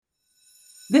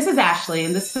This is Ashley,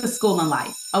 and this is School and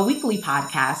Life, a weekly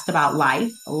podcast about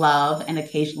life, love, and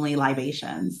occasionally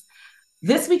libations.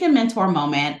 This week in Mentor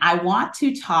Moment, I want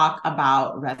to talk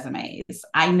about resumes.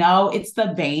 I know it's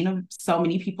the bane of so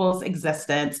many people's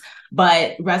existence,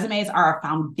 but resumes are a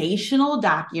foundational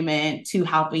document to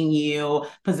helping you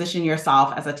position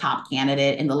yourself as a top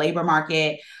candidate in the labor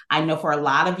market. I know for a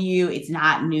lot of you, it's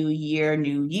not new year,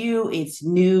 new you, it's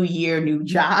new year, new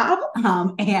job.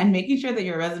 And making sure that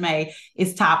your resume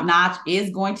is top notch is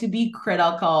going to be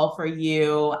critical for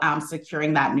you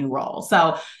securing that new role.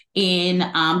 So in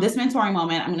this mentoring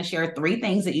moment, I'm going to share 3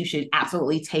 things that you should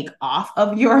absolutely take off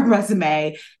of your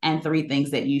resume and 3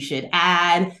 things that you should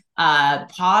add.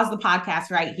 Pause the podcast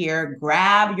right here,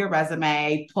 grab your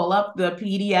resume, pull up the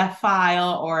PDF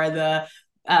file or the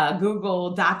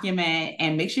Google document,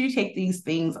 and make sure you take these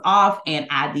things off and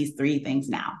add these 3 things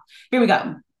now. Here we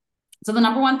go. So the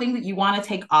number one thing that you want to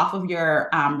take off of your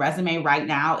resume right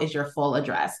now is your full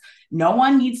address. No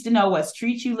one needs to know what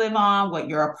street you live on, what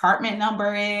your apartment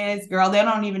number is. Girl, they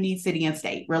don't even need city and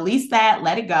state. Release that,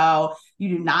 let it go.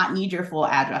 You do not need your full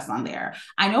address on there.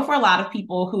 I know for a lot of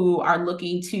people who are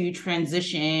looking to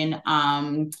transition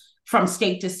from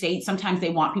state to state, sometimes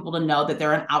they want people to know that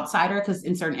they're an outsider because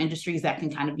in certain industries that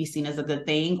can kind of be seen as a good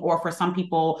thing. Or for some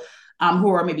people, who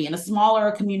are maybe in a smaller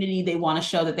community, they want to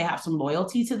show that they have some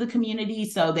loyalty to the community.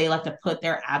 So they like to put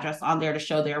their address on there to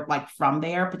show they're like from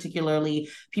there, particularly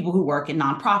people who work in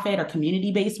nonprofit or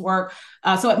community-based work.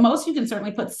 So at most, you can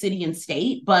certainly put city and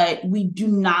state, but we do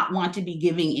not want to be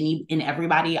giving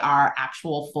everybody our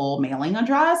actual full mailing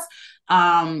address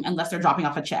unless they're dropping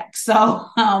off a check. So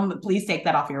please take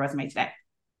that off your resume today.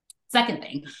 Second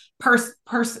thing, purpose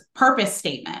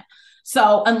statement.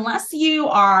 So unless you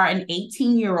are an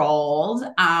 18-year-old,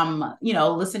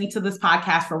 listening to this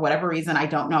podcast for whatever reason, I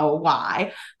don't know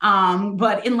why,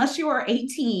 but unless you are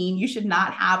 18, you should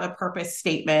not have a purpose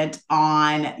statement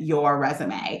on your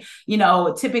resume.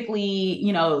 Typically,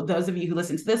 those of you who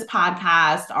listen to this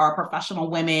podcast are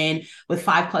professional women with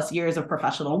 5+ years of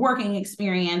professional working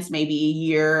experience, maybe a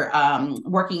year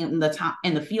working in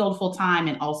the field full time,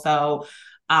 and also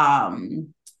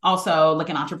like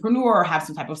an entrepreneur or have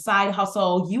some type of side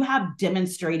hustle. You have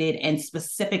demonstrated and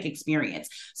specific experience.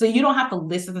 So you don't have to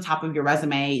list at the top of your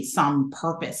resume some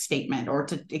purpose statement or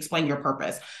to explain your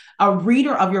purpose. A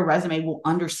reader of your resume will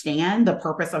understand the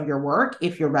purpose of your work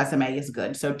if your resume is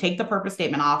good. So take the purpose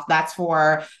statement off. That's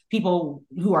for people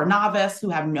who are novice, who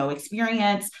have no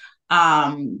experience.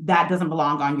 That doesn't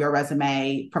belong on your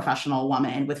resume, professional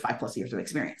woman with 5+ years of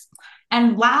experience.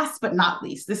 And last but not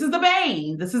least, this is the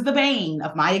bane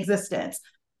of my existence.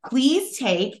 Please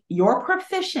take your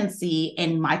proficiency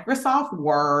in Microsoft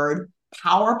Word,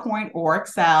 PowerPoint, or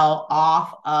Excel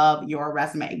off of your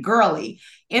resume. Girly,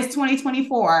 it's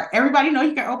 2024. Everybody know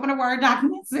you can open a Word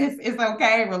document. It's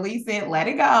okay. Release it. Let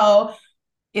it go.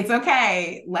 It's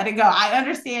okay. Let it go. I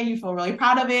understand you feel really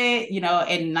proud of it. In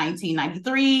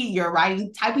 1993, your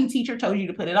typing teacher told you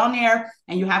to put it on there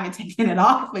and you haven't taken it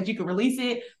off, but you can release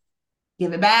it.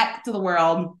 Give it back to the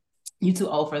world. You too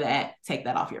old for that. Take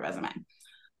that off your resume.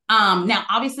 Now,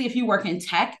 obviously, if you work in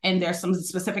tech and there's some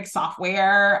specific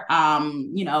software,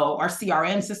 or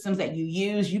CRM systems that you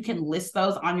use, you can list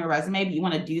those on your resume, but you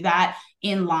want to do that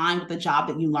in line with the job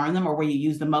that you learn them or where you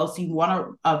use the most. You want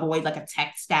to avoid like a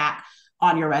tech stack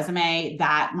on your resume.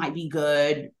 That might be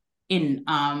good in,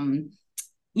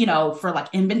 for like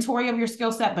inventory of your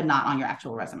skill set, but not on your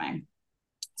actual resume.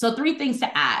 So 3 things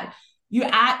to add. You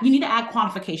need to add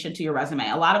quantification to your resume.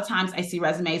 A lot of times I see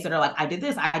resumes that are like, I did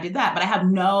this, I did that, but I have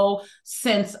no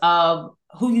sense of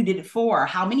who you did it for,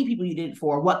 how many people you did it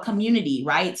for, what community,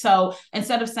 right? So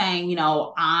instead of saying,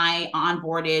 I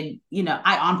onboard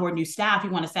new staff, you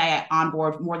want to say I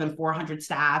onboard more than 400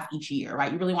 staff each year,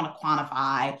 right? You really want to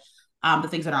quantify the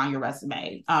things that are on your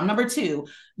resume. Number 2,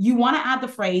 you want to add the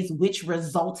phrase which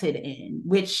resulted in,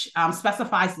 which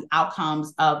specifies the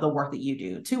outcomes of the work that you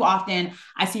do. Too often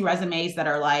I see resumes that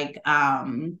are like,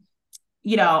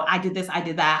 I did this, I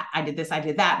did that, I did this, I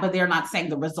did that, but they're not saying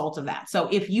the result of that. So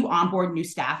if you onboard new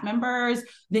staff members,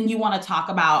 then you want to talk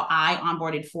about, I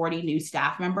onboarded 40 new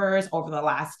staff members over the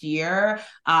last year,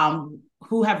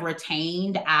 who have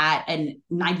retained at a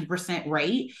 90%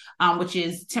 rate, which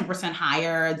is 10%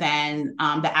 higher than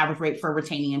the average rate for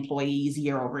retaining employees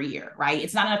year over year, right?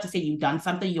 It's not enough to say you've done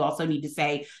something. You also need to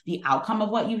say the outcome of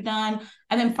what you've done.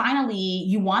 And then finally,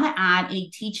 you want to add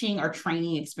any teaching or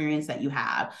training experience that you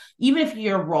have. Even if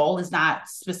your role is not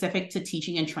specific to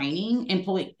teaching and training,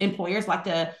 employers like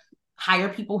to hire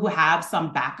people who have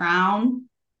some background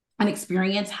an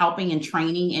experience helping and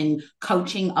training and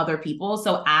coaching other people.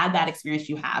 So add that experience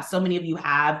you have. So many of you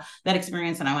have that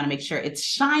experience, and I want to make sure it's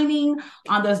shining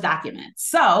on those documents.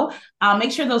 So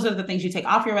make sure those are the things you take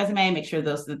off your resume. Make sure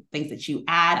those are the things that you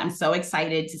add. I'm so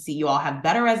excited to see you all have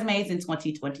better resumes in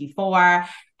 2024.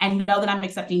 And know that I'm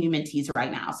accepting new mentees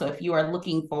right now. So if you are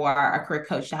looking for a career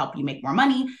coach to help you make more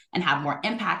money and have more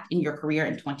impact in your career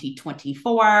in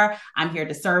 2024, I'm here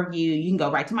to serve you. You can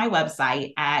go right to my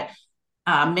website at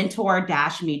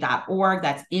mentor-me.org.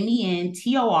 That's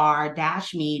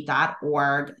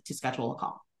mentor-me.org to schedule a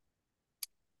call.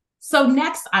 So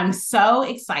next, I'm so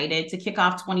excited to kick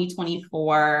off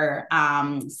 2024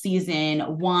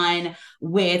 season 1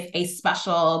 with a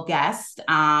special guest.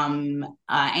 And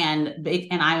I am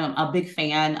a big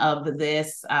fan of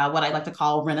this, what I like to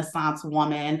call Renaissance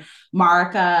woman,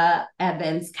 Marrica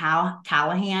Evans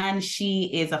Calahan. She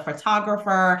is a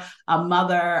photographer, a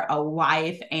mother, a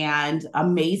wife, and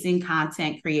amazing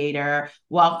content creator.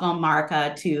 Welcome,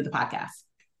 Marrica, to the podcast.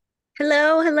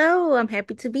 Hello. I'm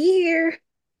happy to be here.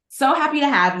 So happy to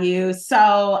have you. So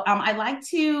I like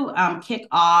to kick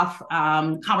off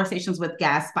conversations with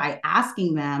guests by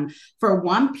asking them for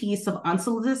one piece of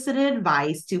unsolicited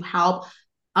advice to help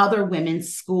other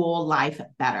women's school life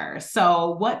better.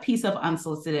 So what piece of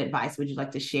unsolicited advice would you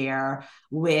like to share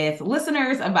with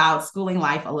listeners about schooling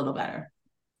life a little better?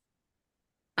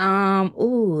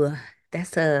 Ooh,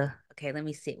 okay, let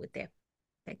me sit with that.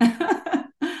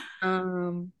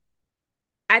 Um,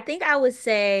 I think I would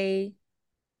say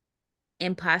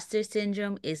imposter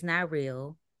syndrome is not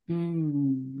real.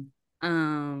 Mm,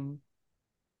 Um,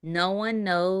 no one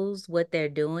knows what they're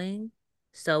doing.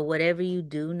 So whatever you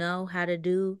do know how to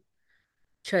do,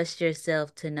 trust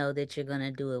yourself to know that you're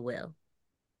gonna do it well.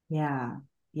 yeah.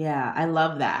 Yeah, I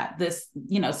love that.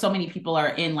 So many people are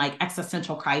in like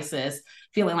existential crisis,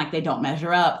 feeling like they don't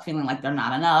measure up, feeling like they're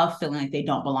not enough, feeling like they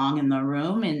don't belong in the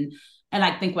room. And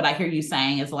I think what I hear you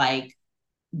saying is like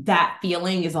that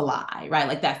feeling is a lie, right?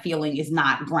 Like that feeling is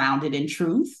not grounded in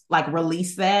truth. Like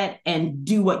release that and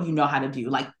do what you know how to do.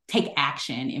 Like take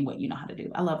action in what you know how to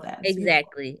do. I love that. It's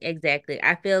beautiful. Exactly.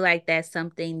 I feel like that's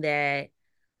something that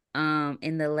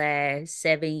in the last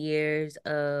 7 years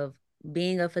of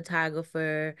being a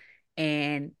photographer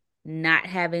and not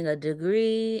having a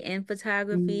degree in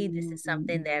photography. This is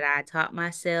something Mm-hmm. that I taught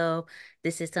myself.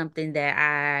 This is something that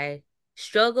I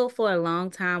struggled for a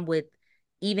long time with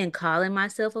even calling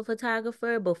myself a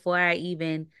photographer before I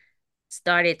even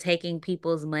started taking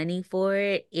people's money for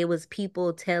it. It was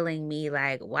people telling me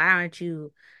like, why aren't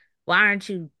you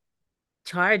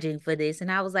charging for this?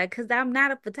 And I was like, because I'm not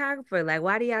a photographer. Like,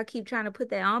 why do y'all keep trying to put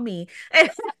that on me?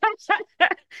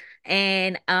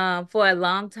 And for a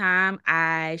long time,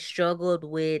 I struggled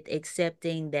with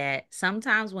accepting that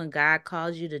sometimes when God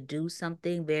calls you to do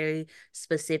something very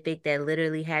specific that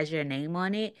literally has your name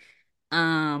on it,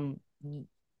 um,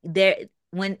 there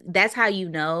when that's how you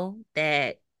know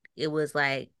that it was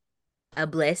like a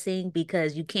blessing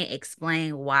because you can't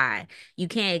explain why. You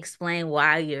can't explain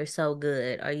why you're so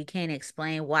good, or you can't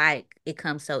explain why it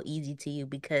comes so easy to you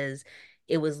because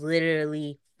it was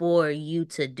literally for you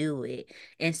to do it.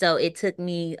 And so it took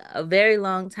me a very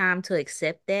long time to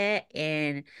accept that.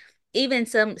 And even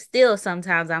still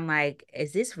sometimes I'm like,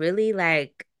 is this really am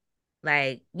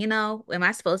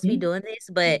I supposed to be doing this?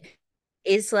 But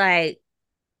it's like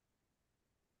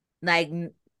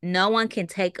no one can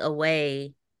take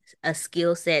away a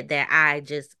skill set that I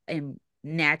just am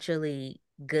naturally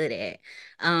good at.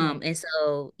 Yeah. And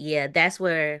so yeah, that's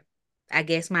where I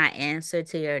guess my answer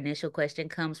to your initial question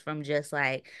comes from, just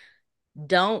like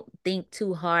don't think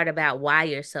too hard about why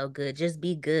you're so good. Just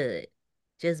be good.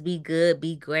 Just be good,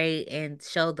 be great, and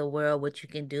show the world what you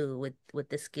can do with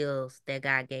the skills that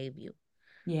God gave you.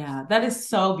 Yeah, that is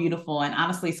so beautiful and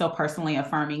honestly so personally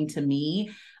affirming to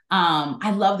me.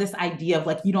 I love this idea of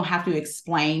like you don't have to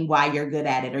explain why you're good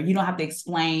at it, or you don't have to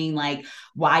explain like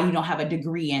why you don't have a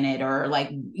degree in it, or like,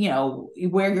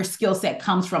 where your skill set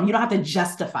comes from. You don't have to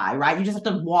justify, right? You just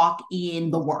have to walk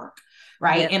in the work,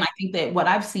 right? Yep. And I think that what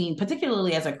I've seen,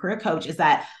 particularly as a career coach, is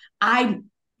that I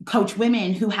coach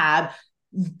women who have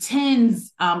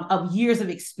tens of years of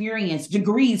experience,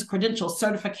 degrees, credentials,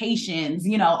 certifications,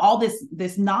 all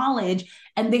this knowledge,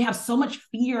 and they have so much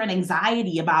fear and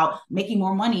anxiety about making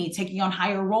more money, taking on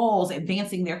higher roles,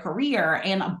 advancing their career.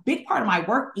 And a big part of my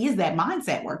work is that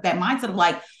mindset work, that mindset of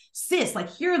like, sis, like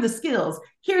here are the skills,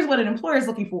 here's what an employer is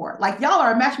looking for, like y'all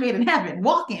are a match made in heaven,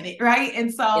 walk in it, right?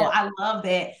 And so Yep. I love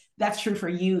that that's true for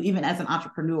you even as an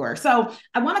entrepreneur. So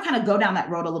I want to kind of go down that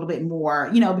road a little bit more,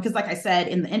 because like I said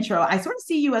in the intro, I sort of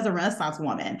see you as a Renaissance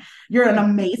woman. You're an Hmm.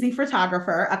 amazing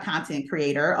photographer, a content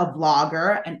creator, a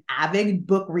vlogger, an avid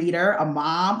book reader, a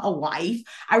mom, a wife.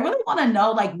 I really want to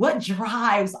know like what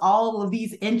drives all of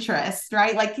these interests,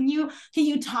 right? Like can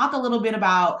you talk a little bit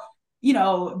about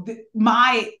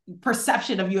my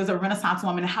perception of you as a Renaissance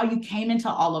woman and how you came into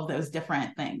all of those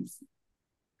different things?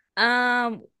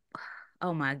 Um,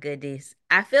 oh my goodness.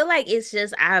 I feel like it's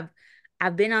just I've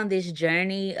been on this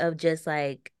journey of just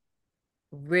like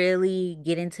really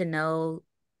getting to know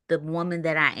the woman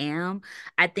that I am.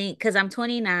 I think because I'm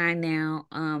 29 now,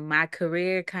 my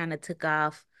career kind of took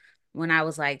off when I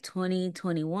was like 20,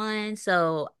 21.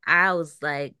 So I was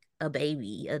like a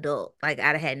baby adult. Like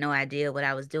I had no idea what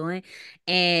I was doing.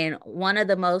 And one of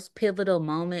the most pivotal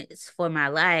moments for my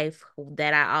life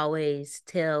that I always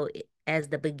tell as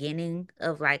the beginning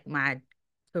of like my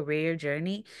career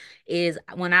journey is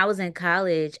when I was in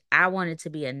college, I wanted to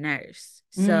be a nurse.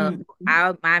 So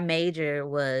Mm. my major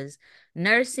was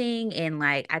nursing, and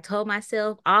like I told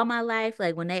myself all my life,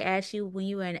 like when they asked you when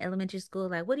you were in elementary school,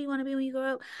 like what do you want to be when you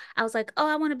grow up? I was like, oh,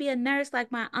 I want to be a nurse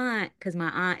like my aunt, because my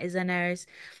aunt is a nurse.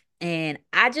 And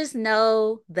I just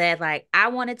know that like I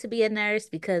wanted to be a nurse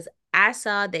because I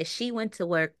saw that she went to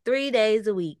work 3 days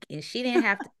a week and she didn't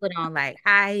have to put on like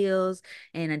high heels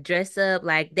and a dress up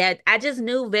like that. I just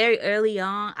knew very early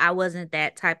on I wasn't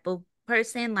that type of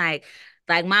person.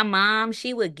 Like my mom,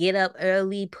 she would get up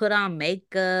early, put on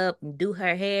makeup, do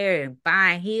her hair and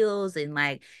find heels and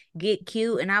like get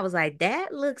cute. And I was like,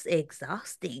 that looks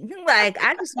exhausting. Like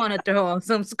I just want to throw on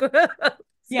some scrubs.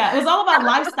 Yeah, it was all about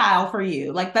lifestyle for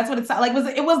you. Like that's what it's like.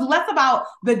 It was less about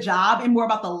the job and more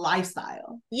about the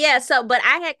lifestyle. Yeah, so but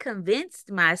I had convinced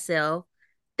myself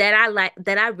that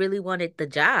I really wanted the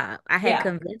job. I had Yeah.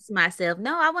 convinced myself,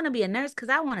 no, I want to be a nurse because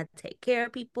I want to take care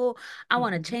of people. I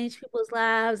want to Mhm. change people's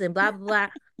lives and blah blah blah.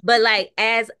 But like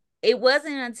as it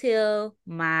wasn't until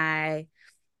my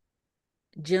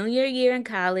junior year in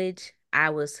college, I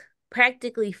was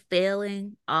practically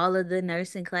failing all of the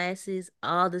nursing classes,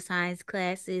 all the science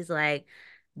classes, like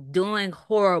doing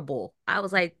horrible. I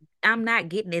was like, I'm not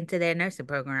getting into that nursing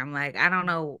program. Like, I don't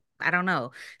know. I don't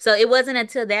know. So it wasn't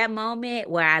until that moment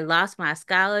where I lost my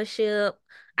scholarship.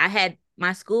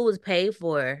 My school was paid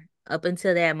for up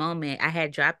until that moment. I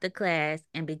had dropped the class.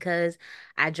 And because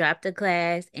I dropped the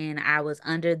class and I was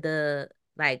under the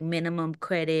like minimum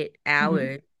credit Mhm.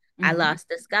 hours, I Mhm. lost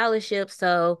the scholarship.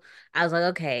 So I was like,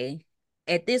 okay,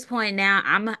 at this point now,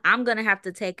 I'm gonna have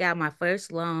to take out my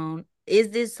first loan.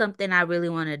 Is this something I really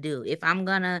want to do? If I'm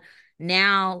gonna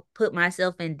now put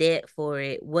myself in debt for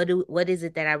it, what is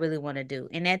it that I really want to do?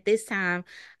 And at this time,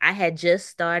 I had just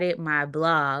started my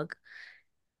blog.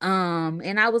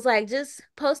 And I was like just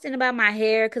posting about my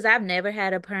hair because I've never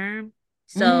had a perm.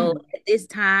 So Mm. at this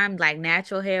time, like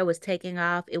natural hair was taking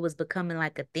off. It was becoming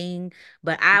like a thing.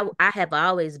 But I have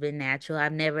always been natural.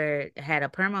 I've never had a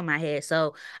perm on my head.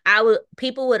 So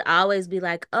people would always be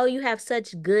like, "Oh, you have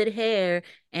such good hair."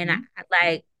 And Mhm.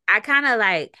 I kind of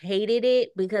like hated it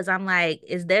because I'm like,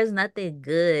 is there's nothing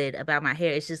good about my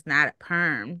hair. It's just not a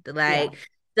perm. Yeah. Like,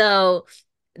 so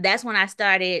that's when I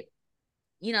started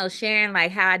sharing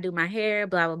like how I do my hair,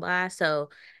 blah blah blah. So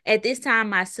at this time,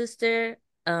 my sister,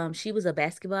 she was a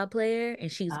basketball player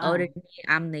and she's older Oh, than me.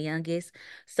 I'm the youngest.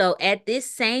 So at this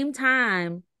same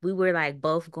time, we were like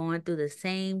both going through the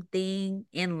same thing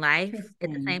in life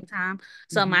at the interesting. same time.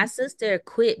 So my Mhm. sister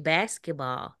quit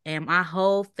basketball and my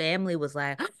whole family was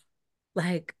like,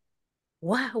 like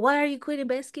why are you quitting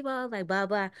basketball? Like blah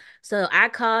blah. So I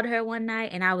called her one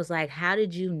night and I was like, how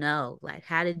did you know? Like,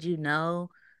 how did you know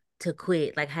to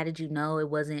quit? Like, how did you know it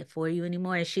wasn't for you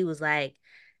anymore? And she was like,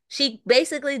 she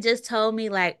basically just told me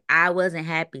like I wasn't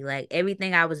happy. Like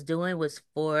everything I was doing was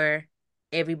for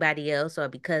everybody else or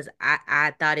because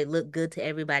I thought it looked good to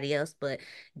everybody else, but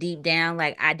deep down,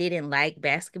 like I didn't like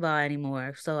basketball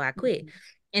anymore. So I quit. Mhm.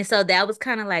 And so that was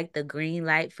kind of like the green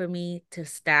light for me to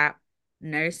stop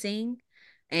nursing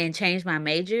and change my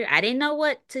major. I didn't know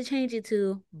what to change it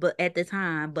to, but at the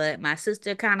time, but my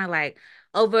sister kind of like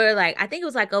over like I think it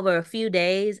was like over a few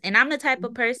days. And I'm the type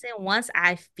of person once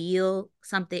I feel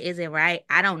something isn't right,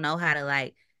 I don't know how to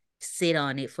like sit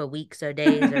on it for weeks or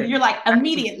days or You're like like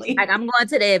immediately. I'm going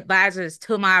to the advisors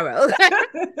tomorrow.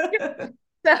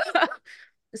 So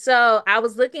so I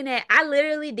was looking at, I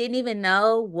literally didn't even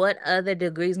know what other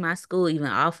degrees my school even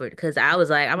offered because I was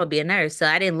like, I'm gonna be a nurse. So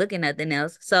I didn't look at nothing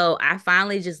else. So I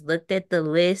finally just looked at the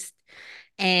list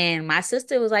and my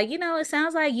sister was like, it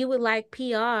sounds like you would like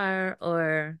PR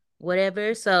or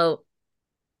whatever. So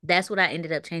that's what I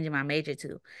ended up changing my major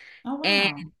to. Oh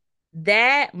And wow.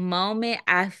 That moment,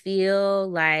 I feel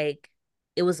like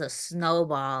it was a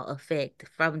snowball effect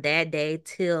from that day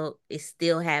till it's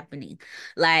still happening.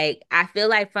 Like, I feel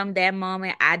like from that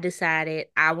moment, I decided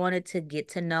I wanted to get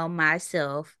to know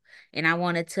myself and I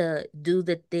wanted to do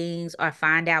the things or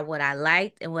find out what I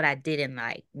liked and what I didn't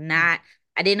like. Not,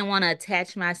 I didn't want to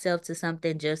attach myself to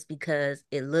something just because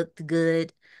it looked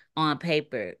good on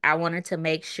paper. I wanted to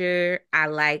make sure I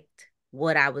liked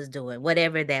what I was doing,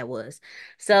 whatever that was.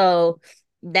 So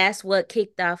that's what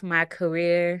kicked off my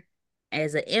career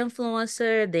as an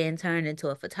influencer, then turned into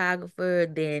a photographer.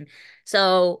 Then,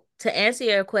 so to answer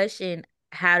your question,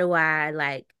 how do I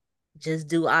like just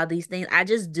do all these things? I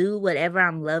just do whatever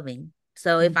I'm loving.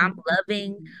 So if I'm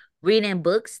loving Mhm. reading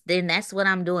books, then that's what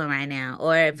I'm doing right now.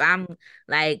 Or if I'm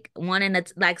like wanting to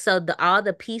like so the all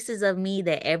the pieces of me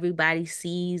that everybody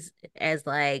sees as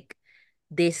like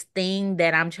this thing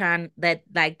that I'm trying that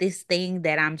like this thing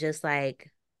that I'm just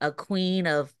like a queen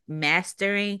of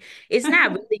mastering. It's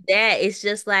not really that. It's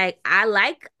just like I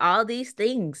like all these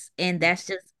things and that's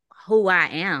just who I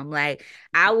am. Like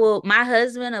I will my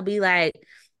husband will be like,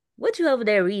 what you over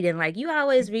there reading? Like you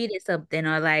always reading something,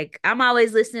 or like I'm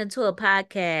always listening to a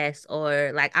podcast,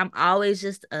 or like I'm always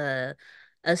just a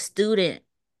student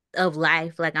of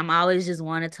life. Like I'm always just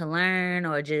wanting to learn,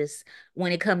 or just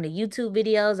when it come to YouTube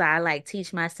videos, I like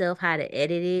teach myself how to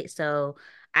edit it. So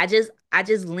I just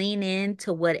lean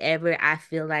into whatever I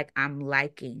feel like I'm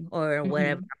liking or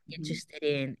whatever Mhm. I'm Mhm. interested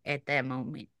in at that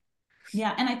moment.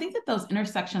 Yeah, and I think that those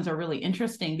intersections are really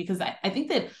interesting because I think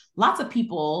that lots of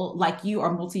people like you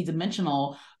are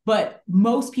multidimensional, but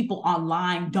most people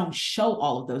online don't show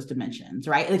all of those dimensions,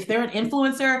 right? If they're an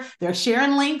influencer, they're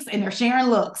sharing links and they're sharing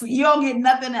looks. You don't get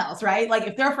nothing else, right? Like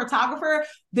if they're a photographer,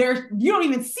 they're you don't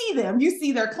even see them. You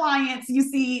see their clients, you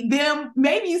see them,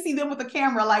 maybe you see them with a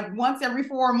camera like once every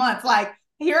 4 months, like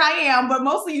here I am, but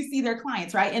mostly you see their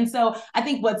clients, right? And so I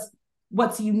think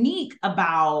what's unique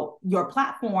about your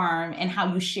platform and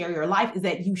how you share your life is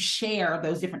that you share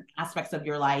those different aspects of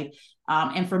your life.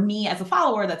 And for me as a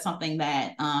follower, that's something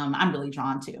that I'm really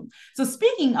drawn to. So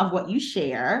speaking of what you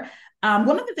share,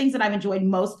 one of the things that I've enjoyed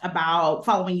most about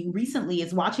following you recently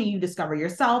is watching you discover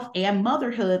yourself and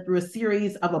motherhood through a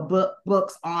series of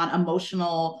books on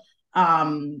emotional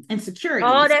Oh,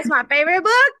 insecurities. that's my favorite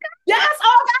book. Yes.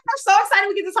 Oh God, I'm so excited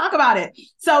we get to talk about it.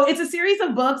 So it's a series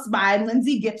of books by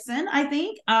Lindsay Gibson, I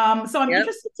think. So I'm Yep.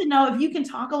 interested to know if you can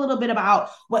talk a little bit about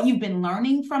what you've been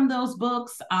learning from those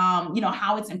books.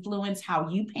 How it's influenced how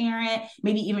you parent,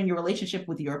 maybe even your relationship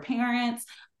with your parents,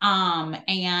 and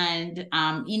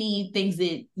any things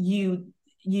that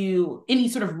any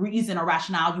sort of reason or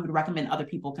rationale you would recommend other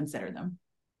people consider them.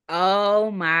 Oh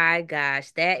my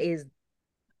gosh, that is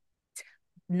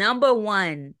number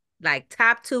one, like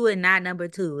top two and not number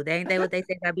two. They ain't that what they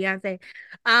say about Beyonce?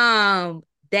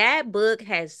 That book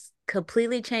has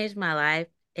completely changed my life.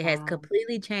 It has Wow.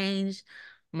 completely changed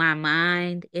my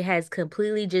mind. It has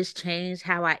completely just changed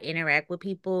how I interact with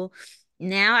people.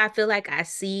 Now I feel like I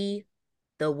see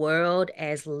the world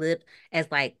as lit as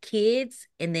like kids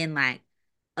and then like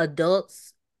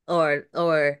adults or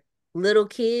little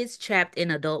kids trapped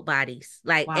in adult bodies.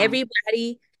 Like Wow.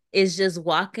 everybody is just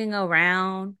walking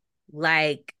around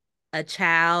like a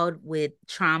child with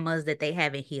traumas that they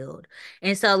haven't healed.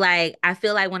 And so like I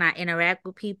feel like when I interact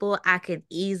with people, I can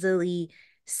easily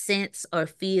sense or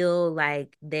feel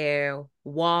like their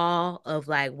wall of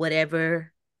like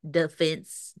whatever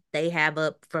defense they have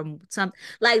up from some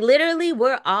like literally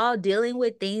we're all dealing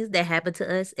with things that happen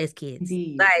to us as kids.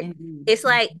 Indeed. Like Indeed. it's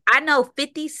like I know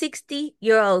 50,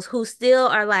 60-year-olds who still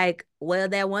are like, well,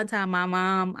 that one time my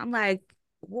mom, I'm like,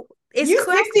 it's You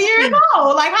 60 years crazy.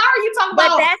 old. Like, how are you talking But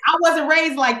about that's I wasn't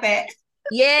raised like that?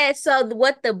 yeah, so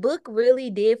what the book really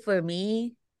did for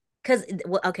me, because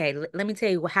well, okay, let me tell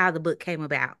you how the book came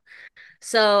about.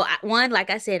 So one, like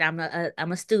I said, I'm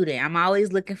a student. I'm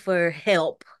always looking for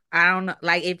help. I don't know,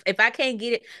 like if I can't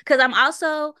get it, because I'm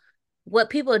also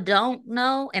what people don't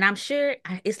know, and I'm sure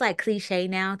it's like cliche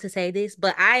now to say this,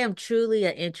 but I am truly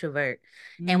an introvert.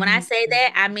 And when I Mm, say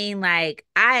that, I mean like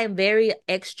I am very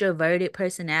extroverted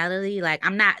personality. Like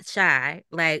I'm not shy.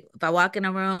 Like if I walk in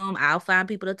a room, I'll find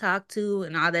people to talk to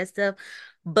and all that stuff.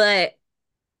 But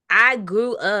I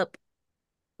grew up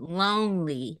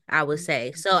lonely, I would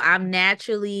say. So I'm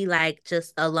naturally like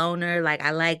just a loner. Like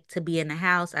I like to be in the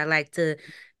house. I like to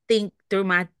think through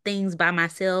my things by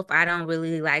myself. I don't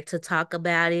really like to talk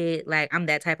about it. Like I'm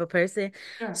that type of person.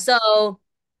 sure. So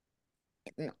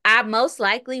I most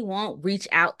likely won't reach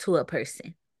out to a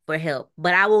person for help,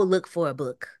 but I will look for a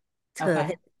book to Okay.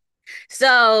 help.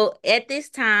 So at this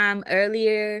time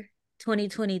earlier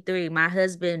 2023, my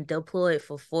husband deployed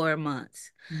for 4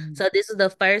 months. Mm-hmm. So this is the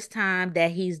first time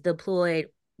that he's deployed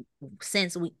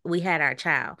since we had our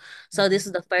child. So this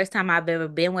is the first time I've ever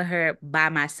been with her by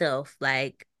myself,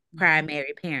 like Mm-hmm.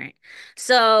 primary parent.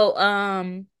 So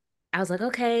I was like,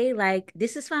 okay, like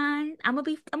this is fine. I'm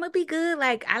gonna be good.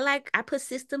 I put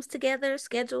systems together,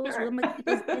 schedules, Sure. we'll make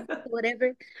this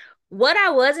whatever. What I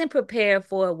wasn't prepared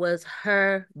for was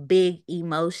her big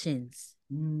emotions.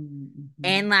 Mm-hmm.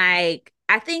 And like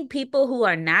I think people who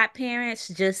are not parents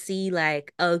just see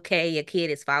like, okay, your kid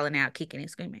is falling out, kicking and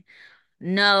screaming.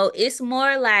 No, it's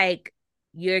more like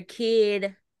your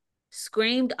kid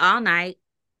screamed all night.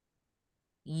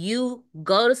 You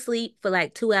go to sleep for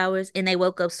like 2 hours and they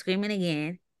woke up screaming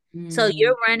again. So Mm-hmm.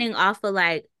 you're running off of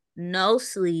like no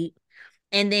sleep.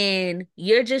 And then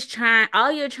you're just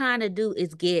all you're trying to do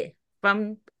is get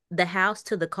from the house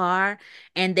to the car.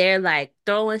 And they're like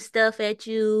throwing stuff at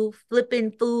you,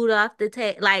 flipping food off the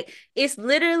table. Like it's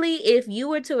literally if you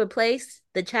were to replace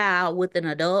the child with an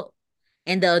adult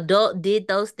and the adult did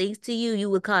those things to you, you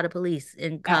would call the police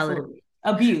and call it. Absolutely.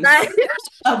 Abuse. Like,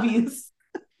 Abuse.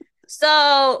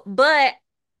 so, but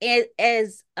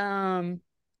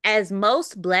as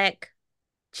most Black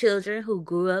children who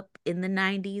grew up in the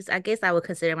 90s. I guess I would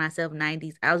consider myself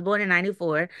 90s. I was born in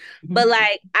 94. But Mm-hmm.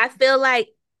 like I feel like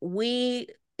we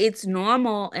it's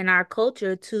normal in our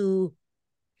culture to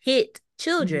hit Mm-hmm.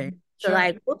 children, to Sure.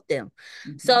 like whoop them.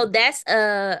 Mm-hmm. So that's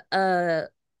a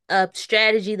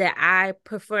strategy that I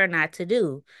prefer not to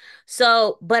do.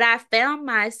 So, but I found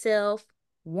myself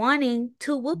wanting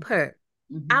to whoop her.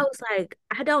 I Mm-hmm. was like,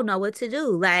 I don't know what to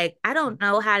do. Like, I don't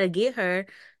know how to get her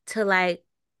to like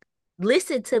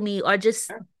listen to me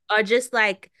Sure. or just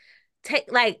like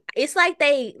take like it's like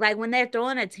they like when they're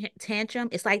throwing a tantrum,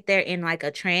 it's like they're in like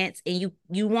a trance and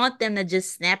you want them to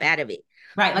just snap out of it.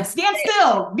 Right. Like stand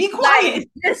still. Be Like quiet.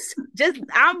 just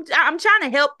I'm trying to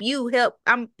help you help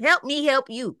me help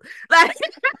you. Like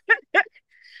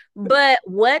but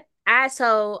what I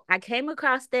came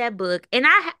across that book and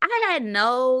I had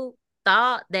no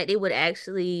thought that it would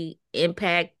actually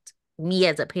impact me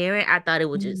as a parent. I thought it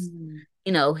would just,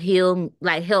 Mm. heal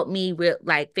like help me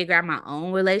like figure out my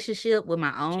own relationship with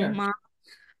my own Sure.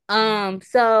 mom.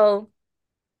 So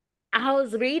I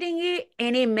was reading it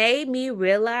and it made me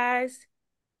realize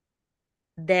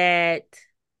that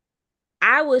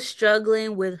I was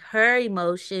struggling with her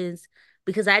emotions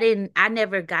because I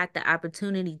never got the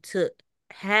opportunity to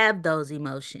have those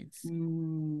emotions.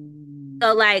 Mm.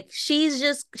 So like she's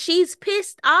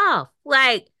pissed off.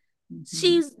 Like Mm-hmm.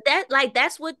 she's that like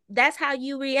that's how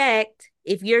you react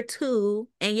if you're two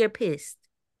and you're pissed.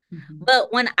 Mm-hmm.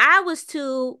 But when I was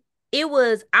two, it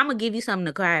was I'm gonna give you something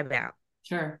to cry about.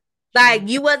 Sure. Like Sure.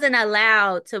 you wasn't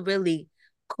allowed to really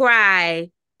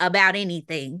cry about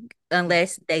anything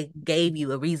unless they gave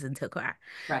you a reason to cry.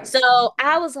 Right. So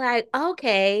I was like,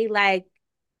 okay, like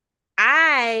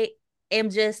I am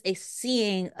just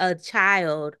seeing a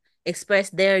child express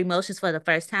their emotions for the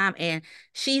first time, and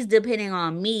she's depending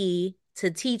on me to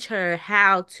teach her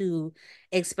how to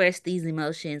express these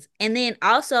emotions. And then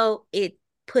also, it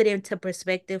put into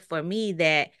perspective for me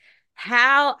that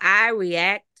how I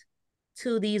react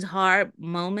to these hard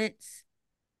moments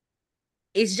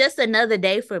is just another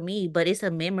day for me, but it's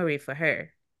a memory for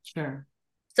her. Sure.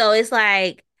 So it's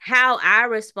like how I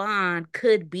respond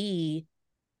could be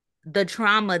the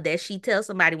trauma that she tells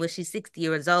somebody when she's 60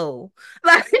 years old.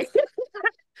 Like,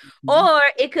 Mm-hmm. or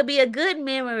it could be a good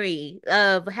memory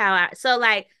of how so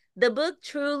like the book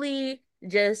truly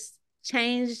just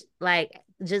changed like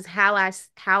just how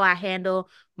I handle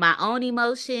my own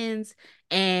emotions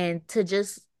and to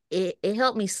just it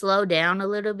helped me slow down a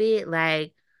little bit.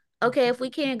 Like, okay, if we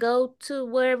can't go to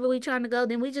wherever we trying to go,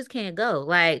 then we just can't go.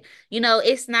 Like,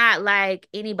 it's not like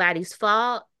anybody's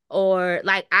fault or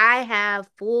like I have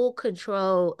full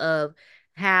control of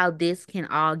how this can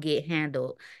all get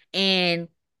handled. And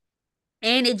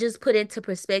it just put into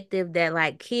perspective that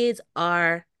like kids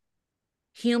are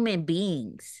human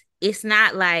beings. It's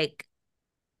not like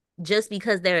just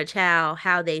because they're a child,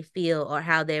 how they feel or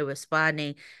how they're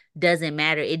responding doesn't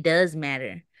matter. It does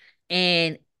matter.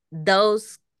 And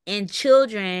those in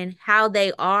children, how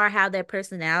they are, how their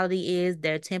personality is,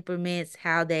 their temperaments,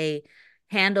 how they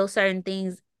handle certain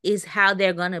things is how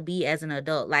they're going to be as an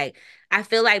adult. Like, I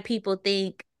feel like people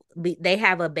think they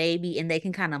have a baby and they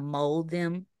can kind of mold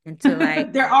them into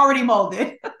like They're already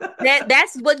molded.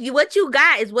 that's what you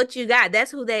got is what you got.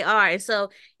 That's who they are. And so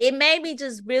it made me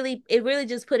just really it really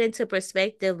just put into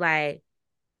perspective like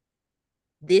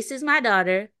this is my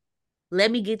daughter.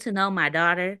 Let me get to know my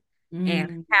daughter and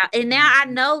Mm. how and now I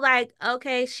know like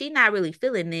okay, she not really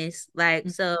feeling this. Like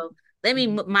so let me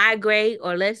migrate,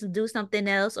 or let's do something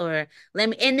else, or let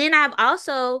me. And then I've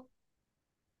also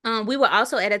we were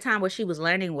also at a time where she was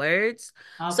learning words.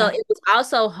 So Okay. it was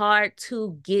also hard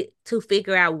to get to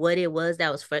figure out what it was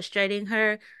that was frustrating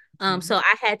her. So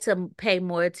I had to pay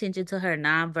more attention to her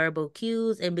nonverbal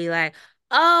cues and be like,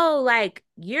 oh, like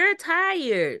you're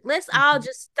tired. Let's all Mhm.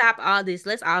 just stop all this.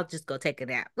 Let's all just go take a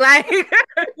nap. Like,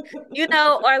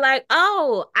 or like,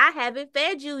 oh, I haven't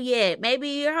fed you yet. Maybe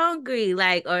you're hungry,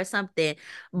 like, or something.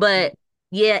 But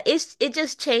yeah, it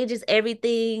just changes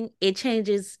everything. It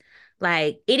changes,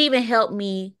 like, it even helped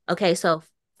me. Okay, so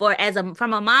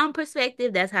from a mom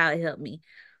perspective, that's how it helped me.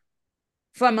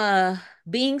 From a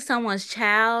being someone's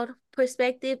child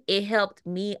perspective, it helped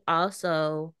me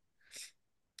also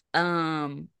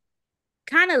um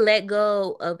kind of let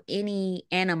go of any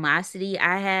animosity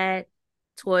I had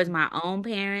towards my own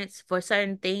parents for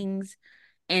certain things,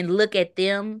 and look at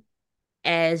them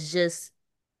as just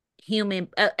human,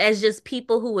 as just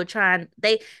people who were trying.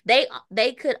 They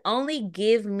could only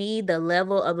give me the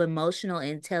level of emotional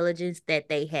intelligence that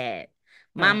they had.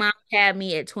 My Right. mom had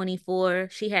me at 24.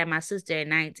 She had my sister at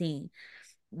 19.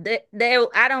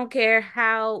 I don't care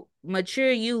how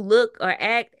mature you look or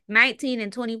act, 19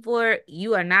 and 24,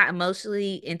 you are not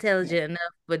emotionally Yeah. intelligent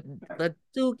enough for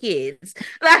two kids.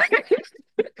 Like,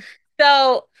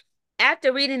 so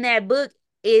after reading that book,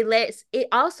 it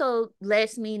also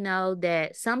lets me know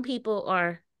that some people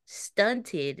are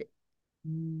stunted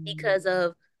Mm. because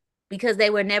of because they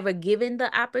were never given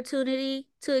the opportunity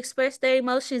to express their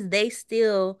emotions. They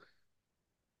still,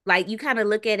 like, you kind of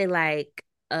look at it like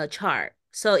a chart.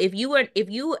 So if you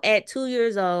at 2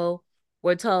 years old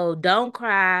were told, don't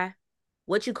cry,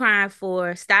 what you crying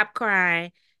for, stop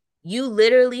crying, you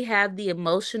literally have the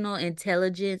emotional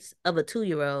intelligence of a 2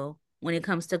 year old when it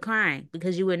comes to crying,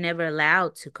 because you were never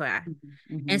allowed to cry. Mhm.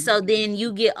 And Mhm. so then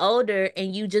you get older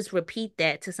and you just repeat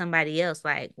that to somebody else,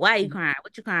 like, why are you crying?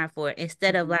 What you crying for?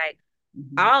 Instead of Mhm. like,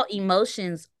 Mhm. all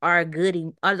emotions are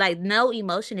good, or like no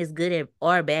emotion is good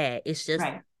or bad. It's just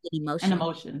Right. An emotion.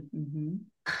 emotion. Mhm.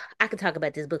 I could talk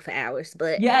about this book for hours,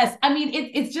 but Yes. I mean,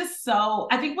 it's just so,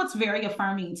 I think what's very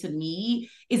affirming to me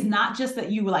is not just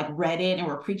that you like read it and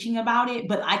were preaching about it,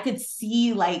 but I could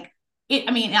see like it.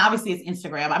 I mean, obviously it's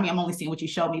Instagram. I mean, I'm only seeing what you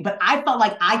showed me, but I felt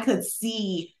like I could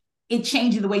see it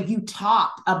changing the way you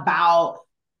talked about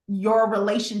your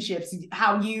relationships,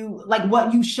 how you like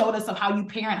what you showed us of how you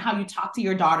parent, how you talk to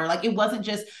your daughter. Like it wasn't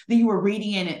just that you were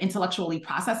reading it and intellectually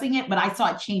processing it, but I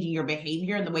saw it changing your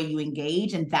behavior and the way you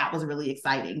engage. And that was really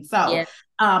exciting. So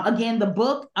yeah. again, the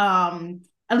book,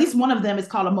 at least one of them is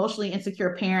called Emotionally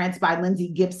Insecure Parents by Lindsay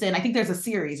Gibson. I think there's a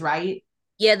series, right?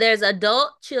 Yeah, there's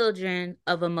adult children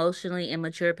of emotionally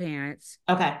immature parents.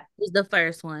 Okay. Is the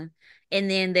first one.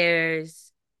 And then there's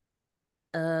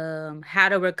how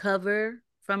to recover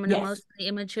from an Yes. emotionally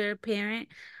immature parent.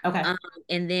 Okay. Um,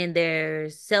 and then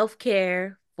there's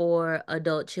self-care for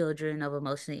adult children of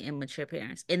emotionally immature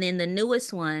parents. And then the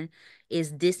newest one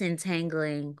is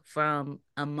disentangling from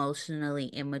emotionally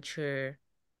immature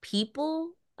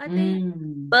people, I think.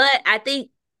 Mm. But I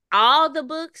think all the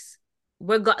books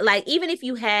like, even if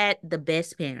you had the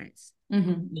best parents, Mm-hmm,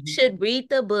 you mm-hmm. should read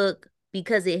the book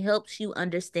because it helps you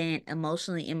understand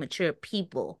emotionally immature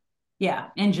people. Yeah,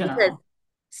 in Because general.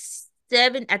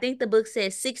 I think the book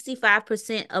says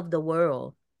 65% of the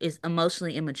world is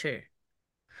emotionally immature.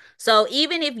 So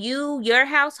even if your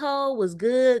household was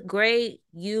good, great,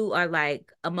 you are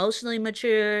like emotionally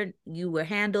mature, you were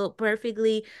handled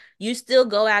perfectly, you still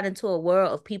go out into a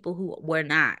world of people who were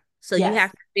not. So you Yes.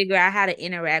 have to figure out how to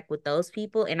interact with those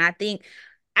people. And I think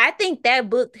that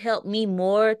book helped me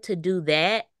more to do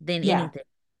that than Yeah. anything.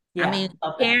 I Yeah. mean,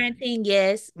 Love that. parenting,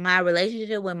 yes. My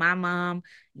relationship with my mom,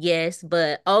 yes.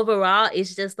 But overall,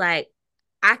 it's just like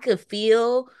I could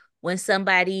feel when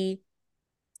somebody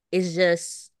is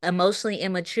just emotionally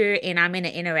immature and I'm in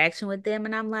an interaction with them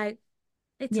and I'm like,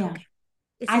 it's Yeah. okay.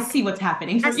 It's I okay. see what's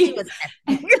happening I for see you. what's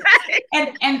happening.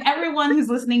 And everyone who's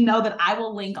listening know that I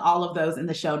will link all of those in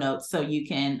the show notes so you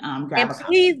can grab And a copy.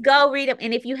 please go read them.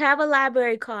 And if you have a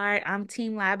library card, I'm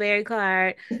team library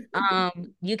card.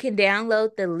 You can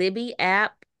download the Libby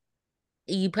app.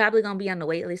 You probably gonna be on the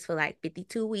wait list for like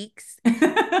 52 weeks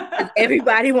because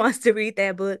everybody wants to read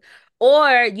that book.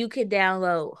 Or you could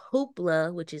download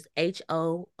Hoopla, which is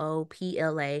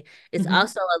Hoopla. It's Mhm.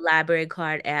 also a library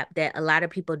card app that a lot of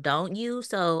people don't use.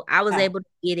 So I was Okay. able to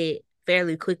get it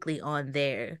fairly quickly on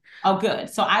there. Oh, good.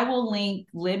 So I will link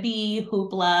Libby,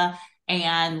 Hoopla,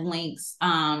 and links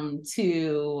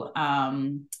to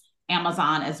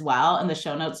Amazon as well in the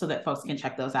show notes so that folks can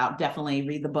check those out. Definitely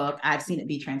read the book. I've seen it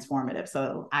be transformative.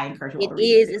 So I encourage you all It to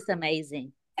read is, it it's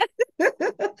amazing.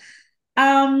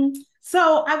 too.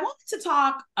 So I wanted to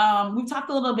talk. We've talked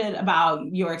a little bit about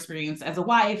your experience as a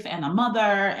wife and a mother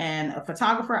and a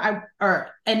photographer.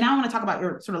 And now I want to talk about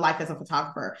your sort of life as a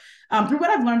photographer. Through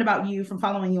what I've learned about you from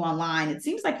following you online, it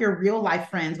seems like you're real life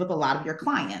friends with a lot of your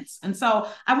clients. And so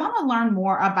I want to learn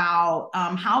more about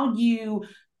how you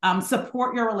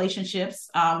support your relationships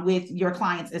with your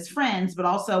clients as friends, but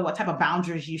also what type of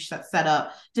boundaries you set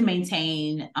up to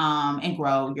maintain and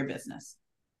grow your business.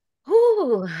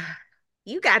 Ooh,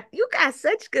 you got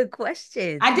such good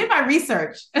questions. I did my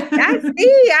research. I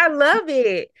see. I love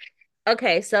it.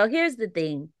 Okay, so here's the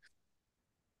thing.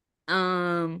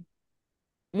 Um,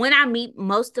 when I meet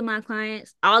most of my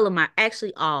clients,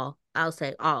 actually I'll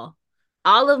say all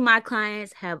of my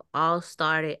clients have all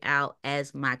started out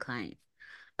as my client.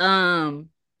 Um,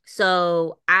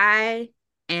 so I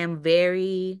am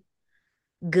very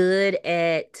good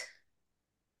at,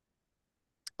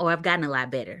 or I've gotten a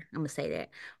lot better. I'm gonna say that.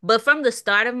 But from the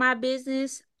start of my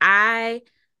business, I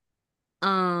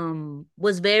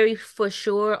was very for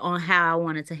sure on how I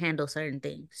wanted to handle certain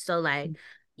things. So like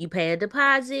you pay a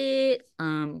deposit,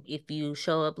 if you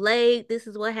show up late, this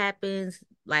is what happens,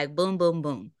 like boom, boom,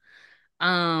 boom.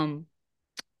 Um,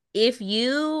 if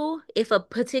a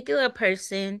particular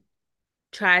person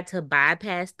tried to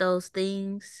bypass those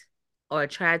things or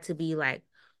tried to be like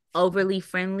overly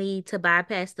friendly to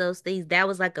bypass those things, that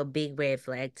was like a big red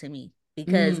flag to me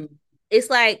because Mm, it's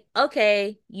like,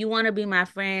 okay, you want to be my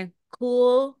friend,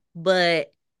 cool,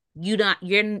 but you're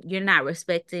not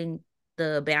respecting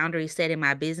the boundaries set in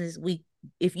my business.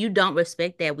 If you don't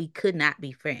respect that, we could not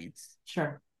be friends.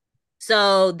 sure.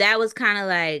 So that was kind of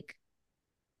like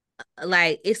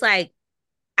it's like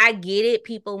I get it.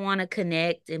 People want to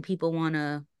connect and people want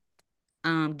to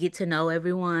get to know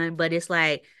everyone, but it's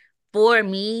like for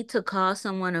me to call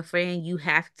someone a friend, you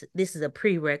have to, this is a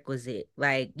prerequisite.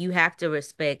 Like you have to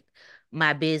respect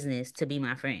my business to be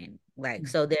my friend. Like,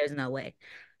 so there's no way.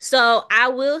 So I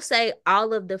will say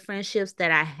all of the friendships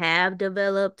that I have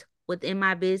developed within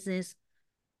my business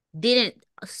didn't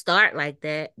start like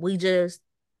that.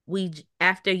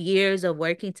 After years of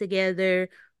working together,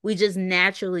 we just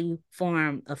naturally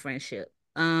formed a friendship.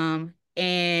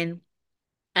 And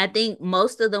I think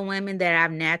most of the women that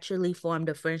I've naturally formed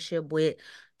a friendship with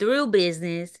through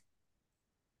business,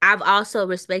 I've also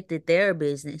respected their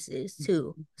businesses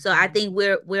too. So I think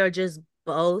we're just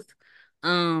both.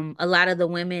 A lot of the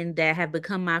women that have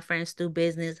become my friends through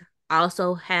business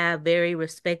also have very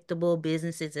respectable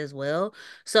businesses as well.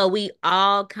 So we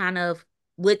all kind of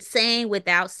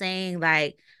without saying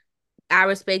like I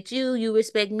respect you, you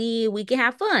respect me, we can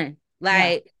have fun. Yeah.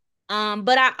 Like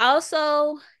but I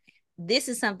also this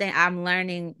is something I'm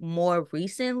learning more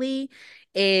recently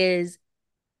is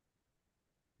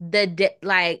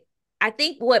like I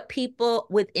think what people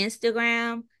with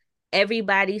Instagram,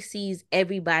 everybody sees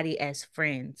everybody as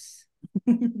friends.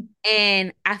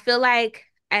 And I feel like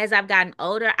as I've gotten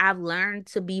older, I've learned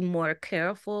to be more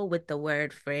careful with the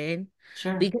word friend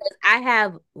Sure. because I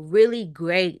have really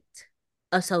great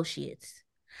associates.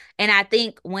 And I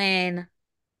think when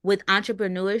with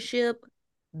entrepreneurship,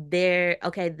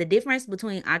 the difference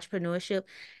between entrepreneurship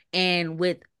and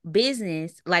with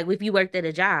business, like if you worked at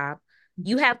a job,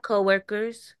 you have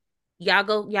coworkers, y'all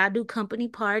do company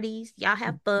parties, y'all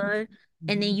have fun,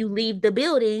 and then you leave the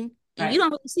building and you Right.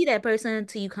 don't really see that person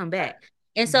until you come Right. back.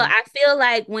 And so Mhm. I feel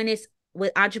like when it's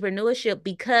with entrepreneurship,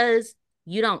 because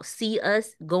you don't see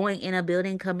us going in a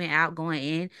building, coming out, going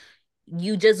in,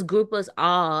 you just group us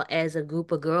all as a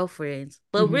group of girlfriends.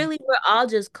 But Mhm. really, we're all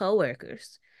just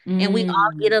coworkers. And we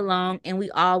all get Mm. along and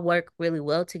we all work really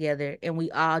well together and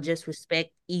we all just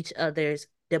respect each other's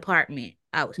department.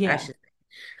 I Yeah. should say.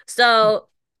 So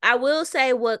I will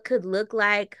say what could look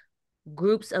like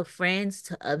groups of friends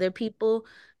to other people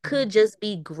could just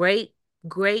be great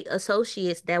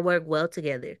associates that work well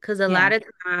together. Because a lot Yeah. of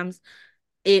times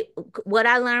it what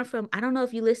I learned from I don't know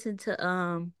if you listen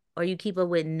to or you keep up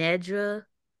with Nedra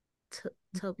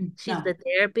she's No. the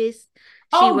therapist.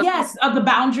 She Oh, wrote yes. The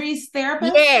boundaries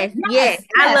therapist. yes, Yes.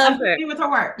 I Yes. love I'm her. familiar with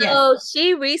her work. Yes. So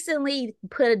she recently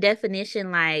put a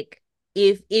definition like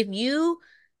if you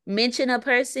mention a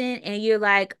person and you're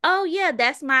like, oh yeah,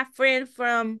 that's my friend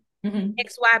from Hmm.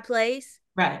 XY place,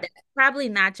 Right. that's probably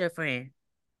not your friend.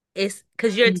 It's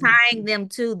because you're Mm. tying them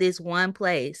to this one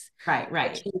place. Right.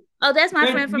 Right. Oh, that's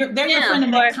my friend from They're the your gym. friend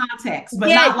in that Or context, but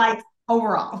yeah, not like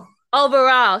overall.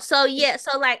 overall. So yeah,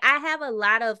 so like I have a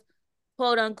lot of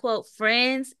quote unquote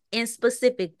friends in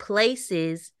specific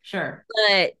places, Sure.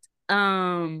 but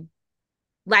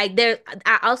like there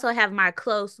I also have my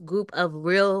close group of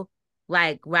real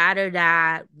like ride or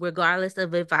die, regardless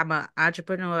of if I'm an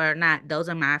entrepreneur or not. Those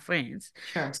are my friends.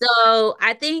 Sure. So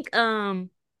I think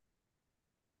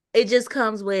it just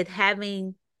comes with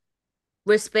having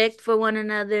respect for one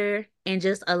another and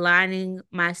just aligning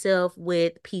myself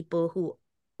with people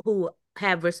who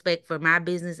have respect for my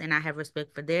business and I have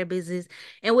respect for their business,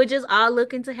 and we're just all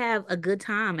looking to have a good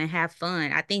time and have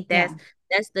fun. I think Yeah.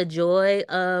 that's the joy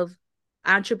of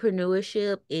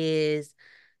entrepreneurship, is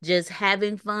just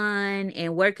having fun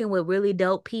and working with really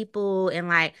dope people, and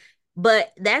like,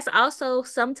 but that's also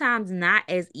sometimes not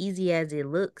as easy as it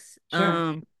looks.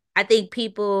 Sure. I think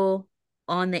people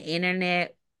on the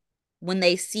internet, when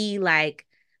they see like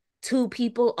two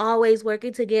people always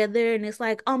working together, and it's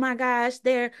like, oh my gosh,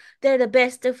 they're the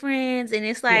best of friends, and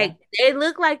it's Yeah. like they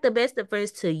look like the best of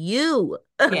friends to you.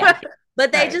 Yeah.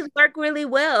 But they Right. just work really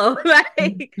well. Mhm,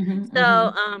 Like, mhm,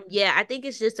 so mhm. yeah, I think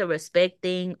it's just a respect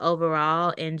thing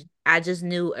overall, and I just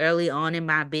knew early on in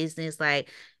my business, like,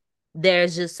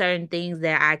 there's just certain things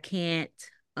that I can't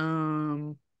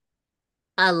um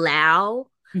allow,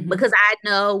 because Mhm. I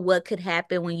know what could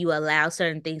happen when you allow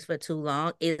certain things for too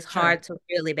long. It's Sure. hard to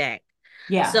reel it back.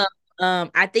 Yeah. So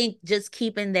I think just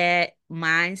keeping that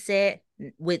mindset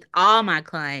with all my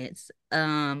clients,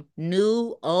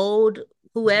 new, old,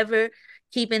 whoever,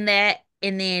 keeping that,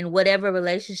 and then whatever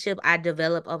relationship I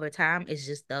develop over time is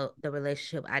just the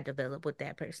relationship I develop with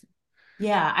that person.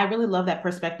 Yeah, I really love that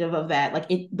perspective of that. Like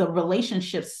the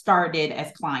relationship started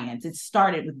as clients. It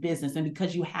started with business. And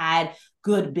because you had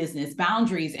good business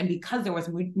boundaries and because there was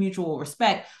mutual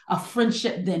respect, a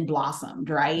friendship then blossomed,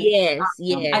 right? Yes, I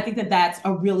yes. think that that's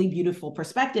a really beautiful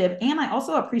perspective. And I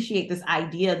also appreciate this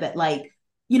idea that, like,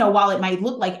 while it might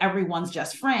look like everyone's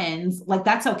just friends, like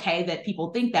that's okay that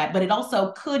people think that, but it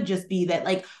also could just be that,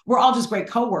 like, we're all just great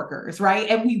coworkers, right?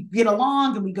 And we get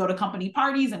along and we go to company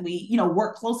parties and we,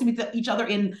 work closely with each other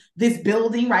in this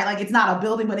building, right? Like it's not a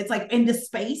building, but it's like in this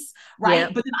space, right?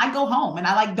 Yep. But then I go home and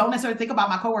I like don't necessarily think about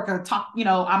my coworker, talk,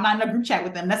 I'm not in a group chat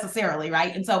with them necessarily,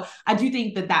 right? And so I do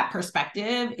think that that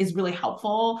perspective is really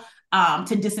helpful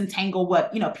to disentangle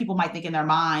what people might think in their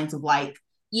minds of like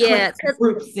Yeah, cliques and 'cause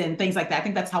groups and things like that. I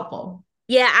think that's helpful.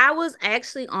 yeah, I was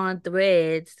actually on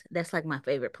Threads. That's like my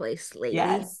favorite place lately.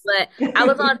 Yes. But I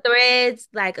was on Threads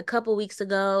like a couple weeks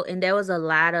ago, and there was a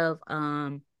lot of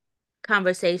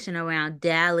conversation around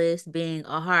Dallas being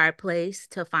a hard place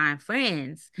to find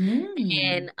friends.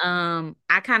 Mm. And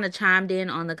I kind of chimed in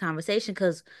on the conversation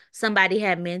because somebody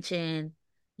had mentioned,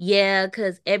 yeah,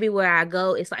 because everywhere I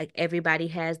go, it's like everybody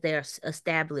has their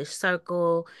established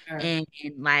circle, Sure. and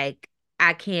like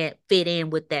I can't fit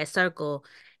in with that circle.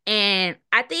 And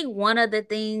I think one of the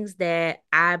things that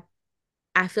I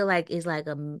feel like is like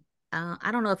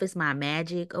I don't know if it's my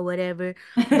magic or whatever,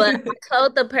 but I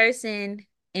told the person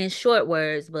in short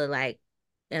words, but like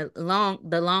the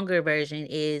longer version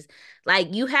is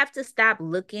like, you have to stop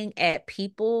looking at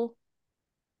people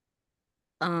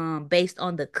based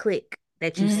on the click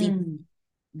that you see. Mm.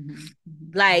 Mhm,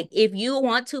 mhm. Like, if you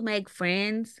want to make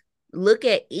friends, look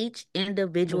at each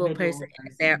individual person Individual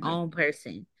as their person. own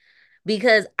person.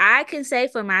 Because I can say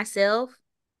for myself,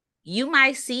 you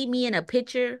might see me in a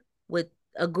picture with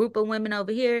a group of women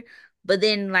over here, but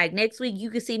then like next week you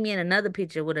can see me in another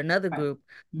picture with another Right. group.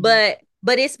 Mhm.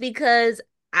 But it's because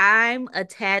I'm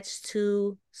attached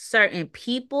to certain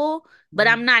people, but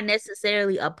I'm Mhm. not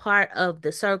necessarily a part of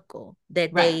the circle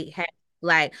that Right. they have.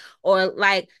 Like, or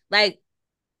like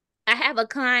I have a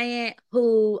client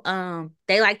who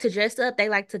they like to dress up, they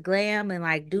like to glam and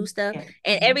like do stuff. Yeah.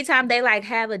 And Mhm. every time they like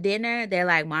have a dinner, they're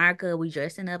like, Marca, we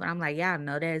dressing up. And I'm like, y'all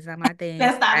know that is not my thing.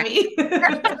 That's not me.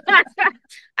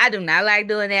 I do not like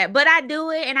doing that, but I do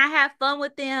it and I have fun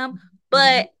with them. Mhm.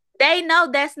 But they know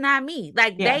that's not me.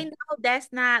 Like, Yeah. they know that's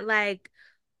not like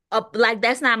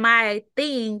that's not my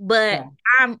thing, but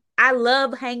Yeah. I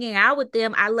love hanging out with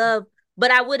them. But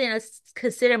I wouldn't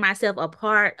consider myself a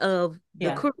part of the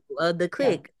Yeah. crew of the Yeah.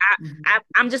 clique. Mhm.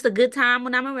 I'm just a good time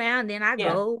when I'm around, then I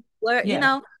Yeah. go where,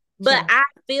 Yeah. but Sure. I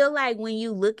feel like when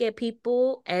you look at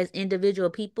people as individual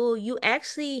people, you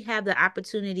actually have the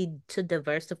opportunity to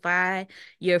diversify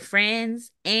your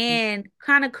friends and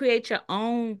kind of create your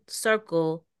own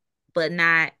circle, but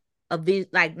not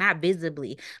like not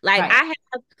visibly. Like, Right.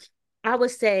 I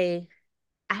would say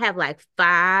I have like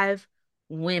five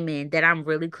women that I'm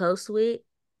really close with,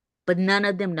 but none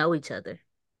of them know each other.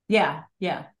 Yeah.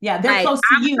 Yeah. Yeah. They're Like, close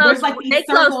to I'm you. There's close, like they these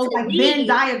close circles, to like Venn me.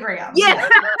 diagrams. Yeah.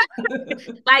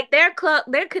 Yeah. Like,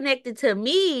 they're connected to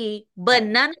me, but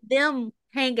Right. none of them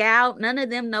hang out. None of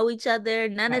them know each other.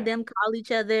 None of Right. them call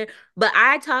each other. But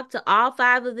I talk to all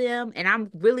five of them, and I'm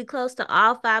really close to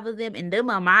all five of them, and them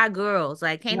are my girls.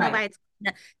 Like, can't Right. nobody.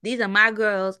 these are my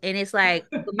girls. And it's like,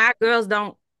 but my girls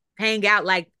don't hang out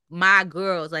like my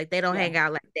girls. Like they don't Yeah. hang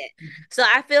out like that. So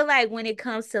I feel like when it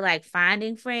comes to like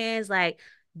finding friends, like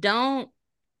don't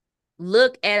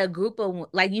look at a group of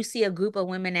like you see a group of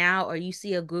women out or you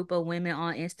see a group of women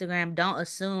on Instagram, don't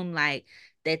assume like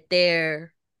that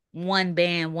they're one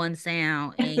band, one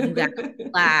sound, and you got to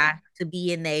fly to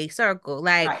be in a circle.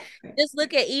 Like Right. just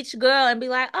look at each girl and be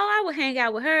like, oh, I would hang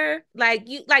out with her. Like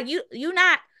you're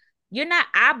not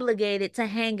obligated to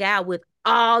hang out with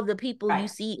all the people you Right.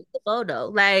 see in the photo.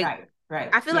 Like Right. Right.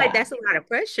 I feel like Yeah. that's a lot of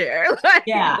pressure. Like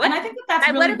Yeah. what And I think that that's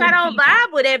like what really if I good don't feedback.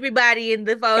 vibe with everybody in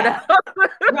the photo? Yeah.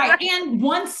 Right. And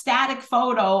one static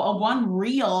photo or one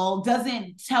reel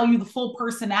doesn't tell you the full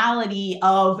personality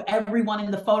of everyone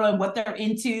in the photo and what they're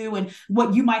into and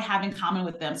what you might have in common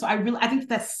with them. So I think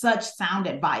that's such sound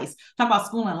advice. Talk about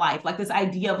school and life, like this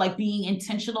idea of like being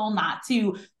intentional, not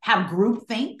to have group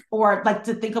think or like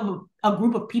to think of a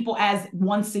group of people as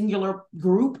one singular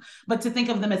group, but to think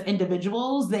of them as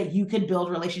individuals that you could build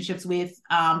relationships with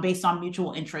based on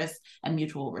mutual interest and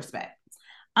mutual respect.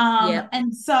 Yep.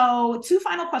 And so, two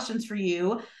final questions for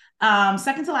you.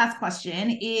 Second to last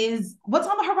question is what's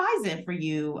on the horizon for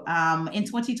you in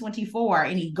 2024?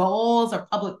 Any goals or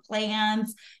public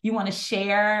plans you want to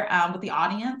share with the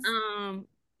audience? Um,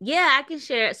 yeah, I can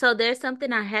share. So there's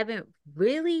something I haven't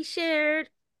really shared.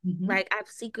 Mm-hmm. Like I've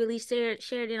secretly shared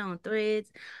it on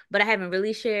threads, but I haven't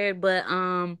really shared. But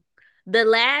the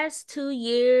last 2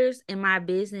 years in my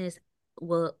business,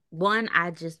 well, one,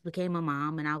 I just became a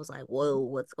mom and I was like, whoa,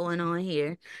 what's going on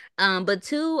here? But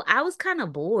two, I was kind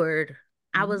of bored.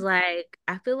 I was Mm-hmm. like,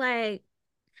 I feel like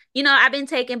I've been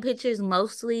taking pictures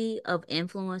mostly of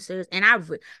influencers, and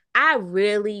I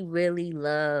really, really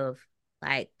love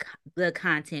like the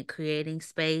content creating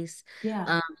space.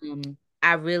 Yeah.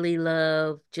 I really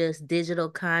love just digital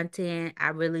content. I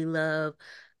really love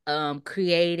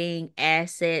creating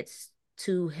assets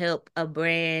to help a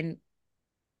brand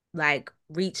like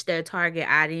reach their target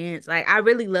audience. Like I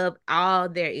really love all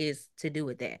there is to do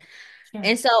with that. Sure.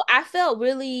 And so I felt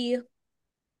really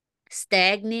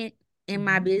stagnant in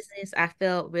my Mm-hmm. business. I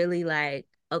felt really like,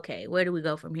 okay, where do we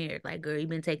go from here? Like, girl, you've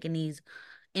been taking these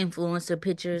influencer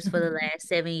pictures for the last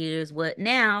 7 years. What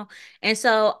now? And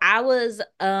so I was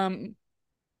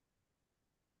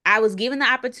given the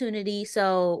opportunity.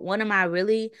 So one of my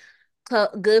really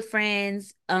good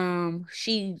friends,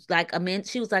 she was like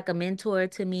a mentor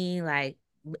to me. Like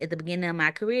at the beginning of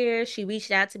my career, she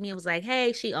reached out to me and was like,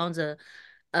 hey, she owns a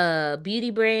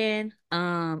beauty brand.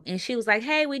 And she was like,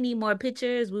 hey, we need more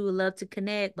pictures. We would love to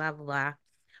connect, blah, blah, blah.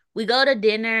 We go to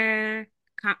dinner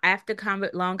after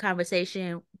long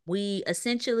conversation. We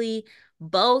essentially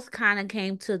both kind of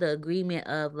came to the agreement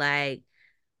of like,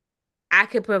 I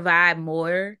could provide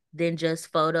more than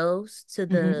just photos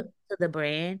Mm-hmm. to the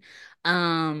brand.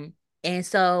 Um, and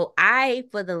so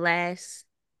for the last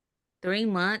 3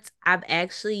 months, I've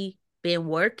actually been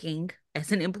working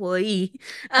as an employee.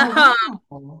 Oh, Um,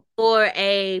 wow. for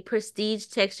a prestige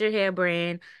texture hair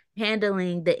brand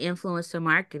handling the influencer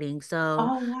marketing. So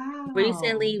Oh, wow.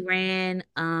 recently ran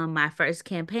my first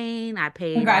campaign.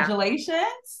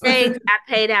 Congratulations. Thanks. I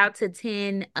paid out to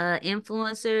 10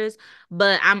 influencers,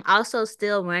 but I'm also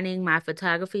still running my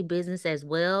photography business as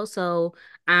well. So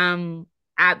um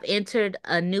I've entered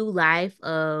a new life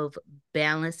of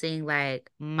balancing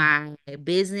like my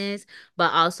business,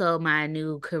 but also my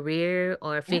new career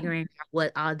or Yeah. figuring out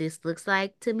what all this looks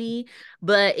like to me.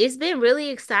 But it's been really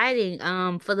exciting.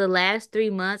 For the last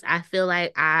 3 months, I feel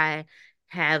like I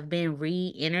have been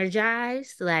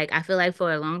re-energized. Like I feel like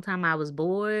for a long time I was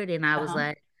bored and I was Uh-huh.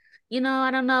 like,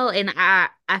 I don't know. And I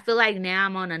feel like now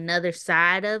I'm on another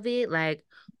side of it. Like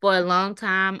for a long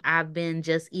time I've been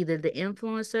just either the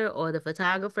influencer or the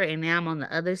photographer and now I'm on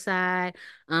the other side.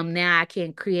 Now I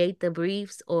can create the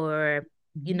briefs or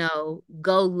Mhm.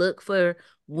 go look for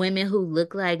women who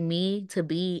look like me to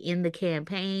be in the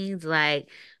campaigns. Like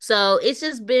so it's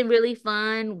just been really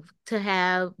fun to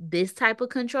have this type of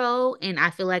control and I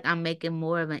feel like I'm making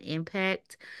more of an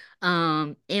impact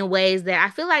in ways that I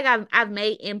feel like I've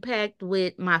made impact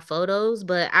with my photos,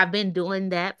 but I've been doing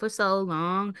that for so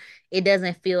long. It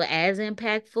doesn't feel as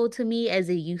impactful to me as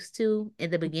it used to in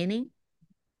the beginning.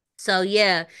 So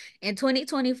yeah, in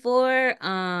 2024,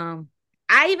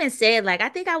 I even said like I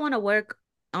think I want to work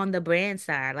on the brand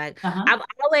side. Like Uh-huh. I've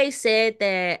always said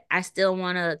that I still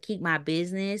want to keep my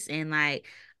business and like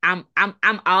I'm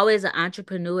always an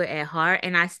entrepreneur at heart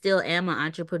and I still am an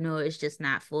entrepreneur. It's just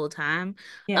not full time.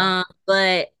 Yeah.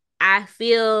 But I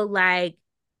feel like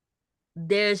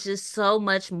there's just so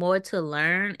much more to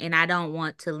learn and I don't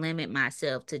want to limit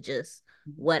myself to just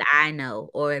what I know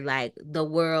or like the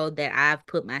world that I've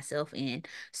put myself in.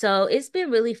 So it's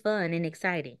been really fun and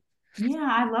exciting. Yeah,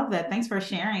 I love that. Thanks for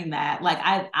sharing that. Like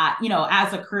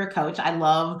as a career coach, I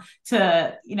love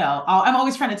to, I'm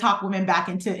always trying to talk women back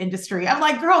into industry. I'm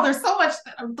like, girl, there's so much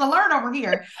to learn over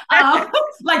here.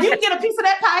 Like you can get a piece of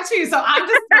that pie too. So I'm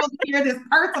just thrilled to hear this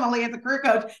personally as a career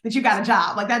coach that you got a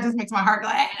job. Like that just makes my heart go,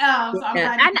 so I'm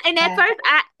Yeah. glad to And at hear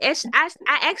first,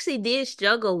 I actually did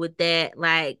struggle with that.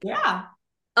 Like, that. Yeah.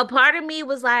 a part of me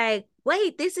was like,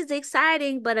 wait, this is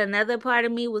exciting. But another part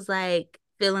of me was like,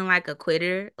 feeling like a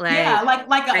quitter. Yeah, like an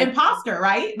Like, imposter,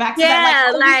 right? Back to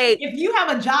that, like, yeah, oh, like, if you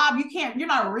have a job, you're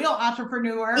not a real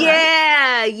entrepreneur, right?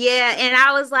 yeah, yeah. And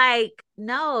I was like,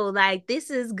 no, like, this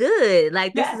is good.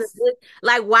 Like, this is a Yes. good,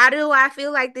 like, why do I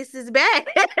feel like this is bad?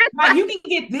 Right. You can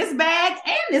get this bag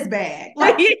and this bag.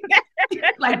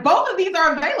 Like both of these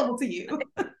are available to you.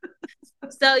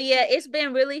 So yeah, it's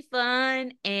been really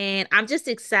fun and I'm just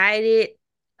excited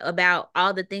about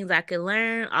all the things I can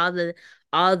learn,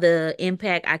 all the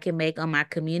impact I can make on my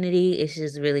community. It's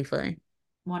just really fun.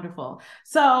 Wonderful.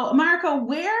 So, Marco,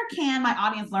 where can my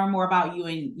audience learn more about you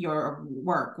and your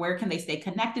work? Where can they stay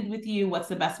connected with you? What's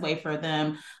the best way for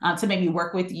them to maybe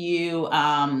work with you,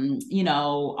 on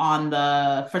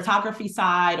the photography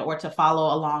side or to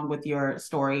follow along with your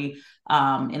story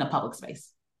in a public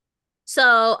space?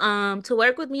 So, to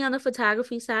work with me on the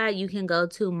photography side, you can go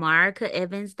to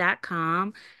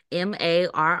marricaevans.com,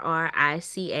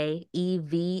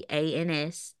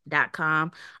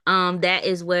 MarricaEvans.com. That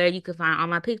is where you can find all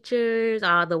my pictures,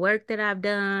 all the work that I've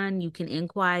done. You can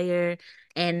inquire.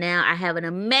 And now I have an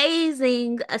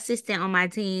amazing assistant on my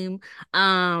team,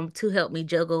 to help me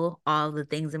juggle all the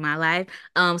things in my life.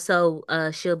 So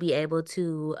she'll be able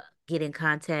to get in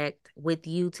contact with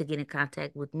you to get in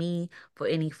contact with me for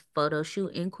any photo shoot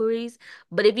inquiries.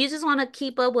 But if you just want to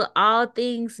keep up with all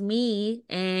things me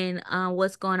and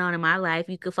what's going on in my life,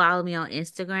 you can follow me on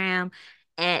Instagram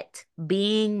at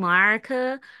being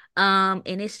Marika.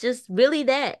 And it's just really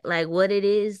that, like what it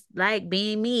is like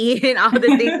being me and all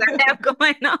the things I have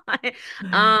going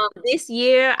on. This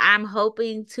year I'm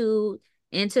hoping to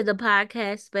enter the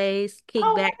podcast space, kick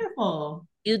Oh, back wonderful.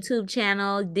 YouTube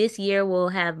channel. This year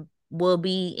will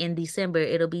be in December.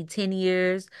 It'll be 10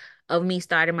 years of me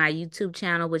starting my YouTube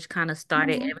channel, which kind of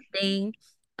started Oh, everything.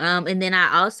 And then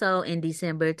I also in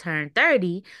December turned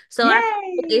 30. So I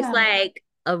feel like yay. it's like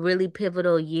a really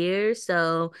pivotal year.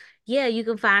 So yeah, you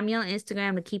can find me on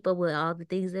Instagram to keep up with all the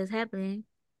things that's happening.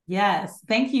 Yes.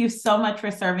 Thank you so much for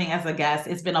serving as a guest.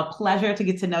 It's been a pleasure to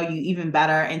get to know you even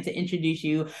better and to introduce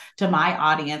you to my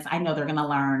audience. I know they're going to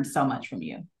learn so much from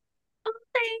you.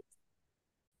 Thanks.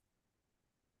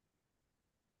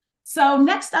 So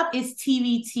next up is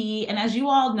TVT. And as you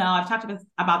all know, I've talked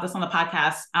about this on the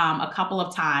podcast a couple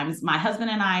of times. My husband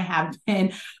and I have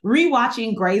been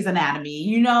rewatching Grey's Anatomy.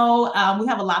 We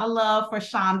have a lot of love for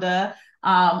Shonda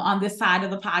on this side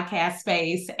of the podcast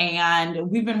space. And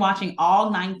we've been watching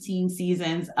all 19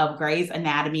 seasons of Grey's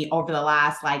Anatomy over the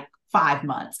last 5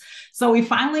 months. So we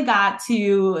finally got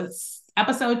to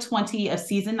episode 20 of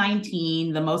season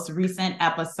 19, the most recent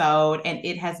episode, and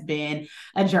it has been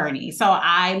a journey. So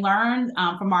I learned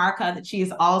from Marika that she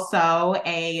is also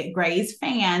a Grey's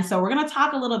fan. So we're going to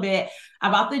talk a little bit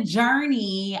about the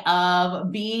journey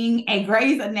of being a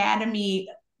Grey's Anatomy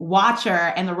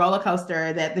watcher and the roller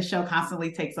coaster that the show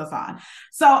constantly takes us on.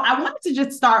 So I wanted to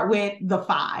just start with the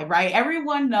five, right?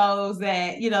 Everyone knows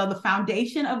that, the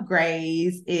foundation of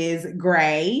Grey's is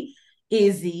Grey,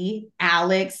 Izzy,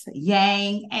 Alex,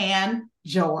 Yang, and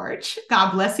George.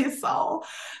 God bless his soul.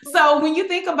 So when you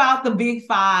think about the big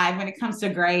five when it comes to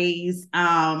Grey's,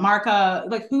 Marka,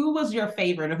 who was your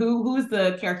favorite? Who is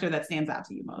the character that stands out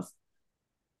to you most?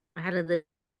 Out of the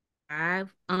five,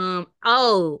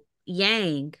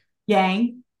 Yang.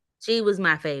 Yang. She was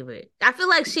my favorite. I feel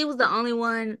like she was the only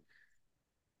one.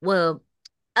 Well,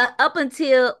 up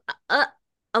until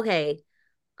okay,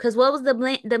 because what was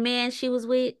the man she was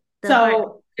with? The heart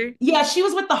So doctor? yeah, she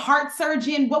was with the heart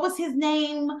surgeon. What was his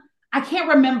name? I can't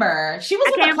remember. She was I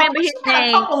with a can't couple. remember his She had a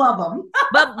name, couple of them.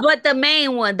 but the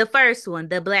main one, the first one,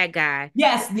 the black guy.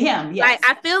 Yes, him. Like Yes.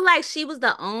 I feel like she was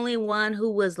the only one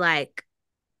who was like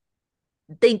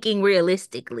thinking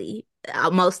realistically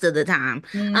most of the time.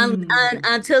 Mm,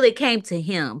 Until it came to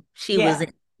him, she was in.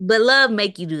 yeah. But love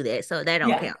make you do that, so that don't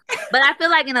Yeah. count. But I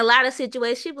feel like in a lot of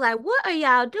situations, she'd be like, "What are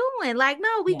y'all doing? Like,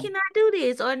 no, we Yeah. cannot do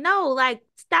this, or no, like,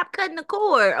 stop cutting the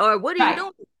cord, or what are you Right.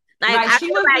 doing?" Like, Right. I She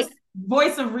feel was like, the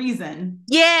voice of reason.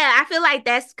 yeah, I feel like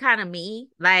that's kind of me.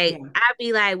 Like, Yeah. I'd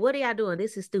be like, "What are y'all doing?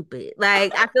 This is stupid."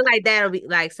 Like, I feel like that'll be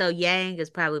like, so Yang is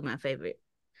probably my favorite.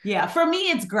 Yeah. For me,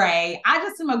 it's Gray. I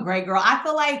just am a Gray girl. I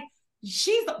feel like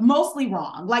she's mostly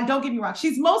wrong. Like, don't get me wrong.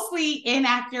 She's mostly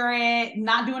inaccurate,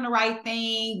 not doing the right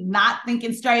thing, not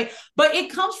thinking straight. But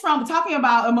it comes from talking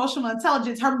about emotional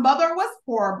intelligence. Her mother was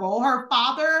horrible. Her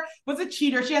father was a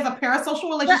cheater. She has a parasocial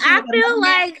But relationship I with another feel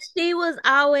man. like she was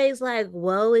always like,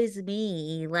 woe is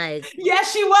me.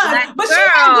 Yes, she was. But she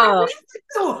had good girl. reason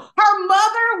to. Her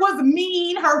mother was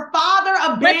mean. Her father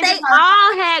But abandoned they her.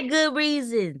 all had good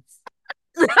reasons.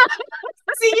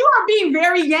 See, you are being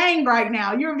very yang right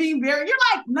now. You're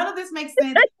like, none of this makes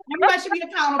sense. Everybody should be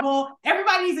accountable.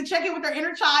 Everybody needs to check in with their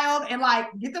inner child and like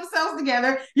get themselves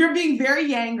together. You're being very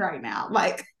yang right now.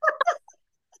 Like,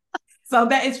 so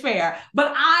that is fair.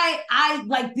 But I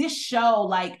like this show,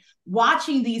 like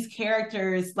watching these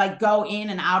characters like go in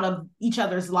and out of each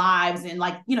other's lives and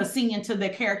like, seeing into their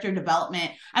character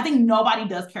development. I think nobody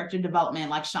does character development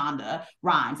like Shonda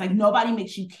Rhimes. Like nobody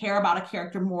makes you care about a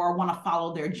character more, want to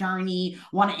follow their journey,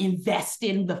 want to invest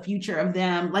in the future of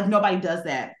them. Like nobody does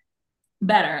that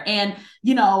better. And,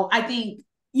 I think,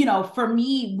 for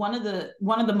me, one of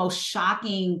the most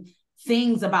shocking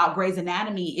things about Grey's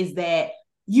Anatomy is that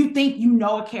you think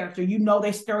a character, their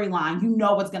storyline,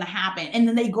 what's going to happen. And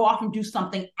then they go off and do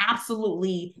something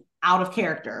absolutely out of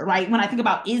character, right? When I think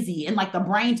about Izzy and like the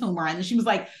brain tumor, and she was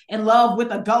like in love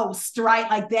with a ghost, right?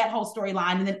 Like that whole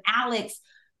storyline. And then Alex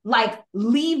like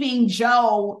leaving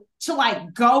Joe to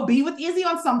like go be with Izzy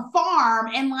on some farm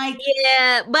and like.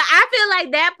 Yeah, but I feel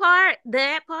like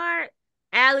that part,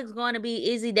 Alex going to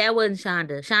be Izzy, that wasn't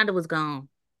Shonda. Shonda was gone.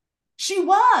 She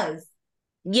was.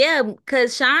 Yeah,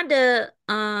 because Shonda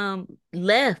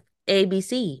left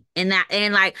ABC. And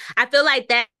like I feel like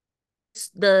that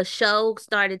the show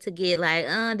started to get like,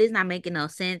 this not making no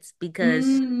sense because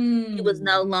she was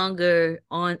no longer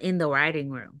on in the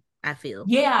writing room, I feel.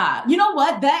 Yeah. You know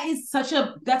what? That's such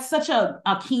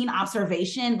a keen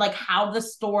observation, like how the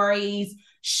stories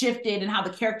shifted and how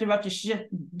the character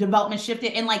development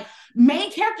shifted. And like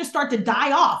main characters start to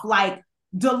die off, like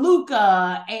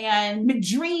DeLuca and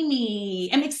McDreamy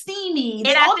and McSteamy. They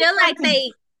And I all feel just like start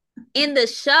to. in the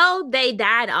show, they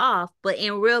died off, but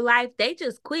in real life, they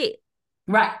just quit.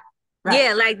 Right. Right.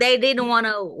 Yeah, like they didn't want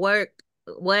to work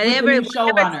With the whatever new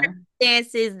showrunner.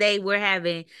 circumstances they were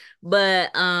having.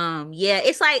 But yeah,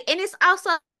 it's like, and it's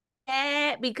also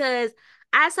sad because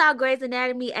I saw Grey's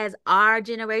Anatomy as our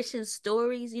generation's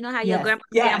stories. You know how your Yes. grandma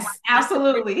say I'm Yes.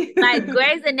 Absolutely. like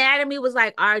Grey's Anatomy was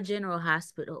like our general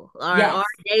hospital or Yes. our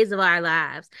Days of Our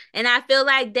Lives. And I feel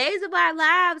like Days of Our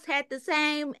Lives had the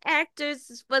same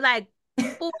actors for like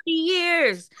 40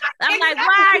 years. I'm like,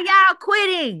 why are Exactly. y'all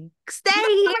quitting? Stay Like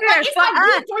here it's for like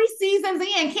us. you're 3 seasons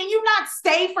in. Can you not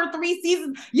stay for 3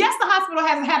 seasons? Yes, the hospital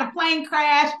has had a plane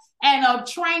crash and a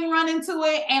train run into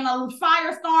it and a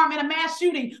firestorm and a mass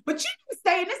shooting, but you can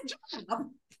stay in this job.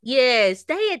 Yeah,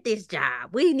 stay at this job.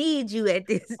 We need you at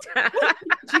this job.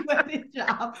 You at this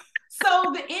job.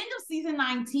 So the end of season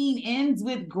 19 ends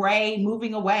with Grey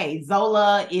moving away.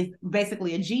 Zola is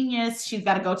basically a genius. She's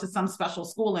got to go to some special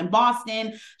school in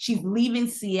Boston. She's leaving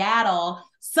Seattle.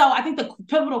 So I think the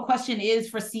pivotal question is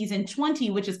for season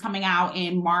 20, which is coming out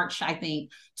in March, I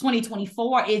think,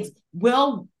 2024, is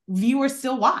will viewers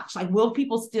still watch? Like, will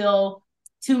people still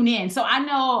tune in? So I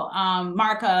know,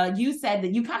 Marca, you said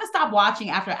that you kind of stopped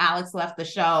watching after Alex left the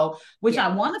show, which Yeah.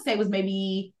 I want to say was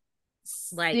maybe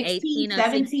Like 16, 18 or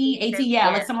 17, 16. 18. Yeah,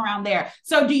 Yeah. like somewhere around there.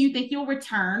 So do you think you'll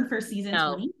return for season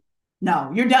No. 20?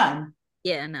 No, you're done.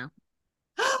 Yeah, no.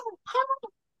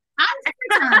 I'm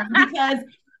return because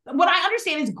what I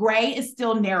understand is Grey is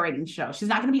still narrating the show. She's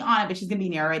not going to be on it, but she's going to be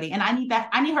narrating. And I need that.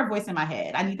 I need her voice in my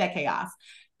head. I need that chaos.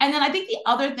 And then I think the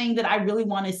other thing that I really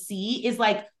want to see is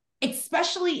like,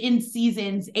 especially in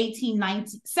seasons 18,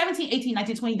 19, 17, 18,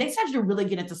 19, 20, they started to really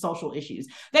get into social issues.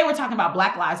 They were talking about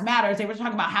Black Lives Matters. They were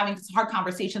talking about having hard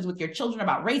conversations with your children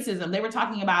about racism. They were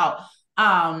talking about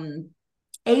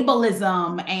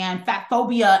ableism and fat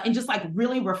phobia in just like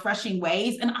really refreshing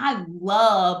ways. And I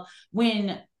love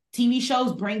when TV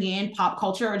shows bring in pop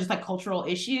culture or just like cultural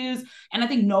issues. And I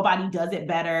think nobody does it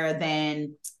better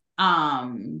than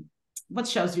what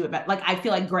shows do it better? Like I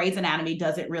feel like Grey's Anatomy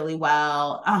does it really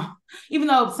well. Even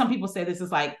though some people say this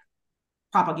is like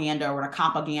propaganda or a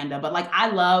propaganda, but like I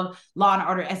love Law and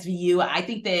Order SVU. I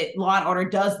think that Law and Order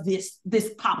does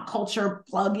this pop culture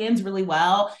plugins really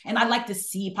well, and I like to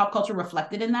see pop culture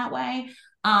reflected in that way.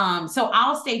 So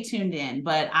I'll stay tuned in,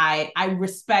 but I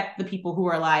respect the people who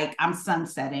are like, I'm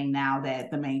sunsetting now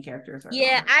that the main characters are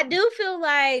Yeah, gone. I do feel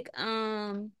like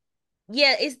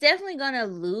yeah, it's definitely gonna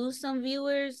lose some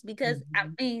viewers because I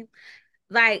Mm-hmm. mean,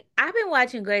 like I've been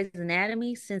watching Grey's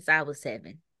Anatomy since I was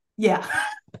 7. Yeah.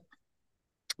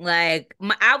 Like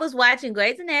I was watching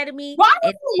Grey's Anatomy, Why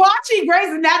and were you watching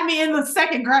Grey's Anatomy in the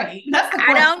second grade? That's the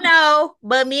I don't question. know,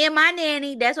 but me and my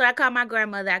nanny, that's what I call my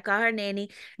grandmother. I call her nanny.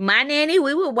 My nanny,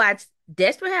 we would watch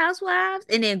Desperate Housewives,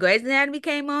 and then Grey's Anatomy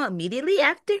came on immediately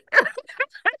after.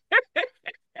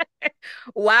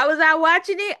 Why was I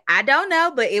watching it? I don't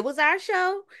know, but it was our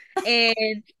show.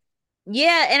 And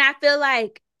yeah, and I feel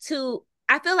like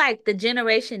the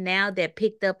generation now that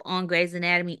picked up on Grey's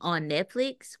Anatomy on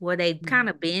Netflix, where they kind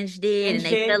of binged it and Binged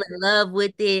they fell it. in love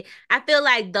with it. I feel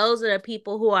like those are the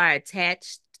people who are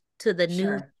attached to the new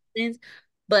Sure. seasons.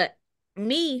 But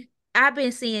me, I've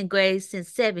been seeing Grey's since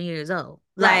 7 years old.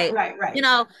 Right, Like, right, you right.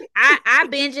 know, I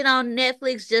binge it on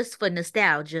Netflix just for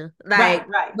nostalgia. Right, Like,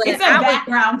 right. but It's a I was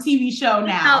background TV show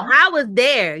now. I was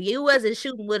there. You wasn't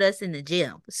shooting with us in the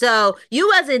gym. So you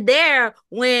wasn't there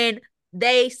when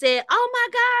they said, "Oh my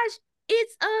gosh,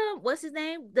 it's what's his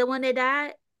name? The one that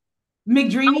died?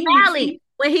 McDreamy, O'Malley." McSweeney,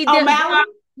 When he did O'Malley.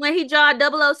 when he draw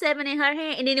 007 in her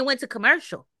hand and then it went to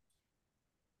commercial.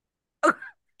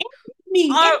 Me,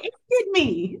 Or it did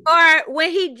me.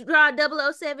 when he draw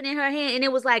 007 in her hand and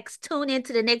it was like tune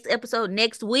into the next episode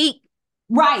next week.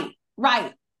 Right,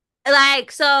 right.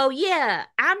 Like, so yeah,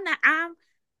 I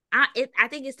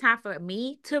think it's time for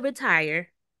me to retire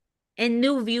and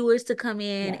new viewers to come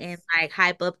in and Yes, like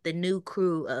hype up the new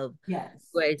crew of yes.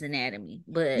 Grey's Anatomy.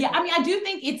 But Yeah, I mean, I do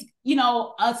think it's,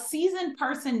 a seasoned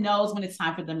person knows when it's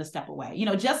time for them to step away.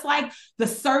 Just like the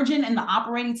surgeon in the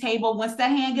operating table, once that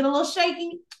hand get a little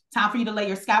shaky, time for you to lay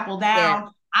your scalpel yeah, down.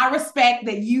 I respect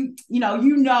that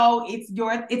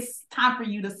it's time for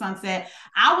you to sunset.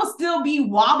 I will still be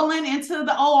wobbling into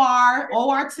the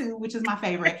OR2, which is my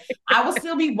favorite. I will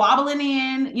still be wobbling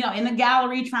in the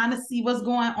gallery trying to see what's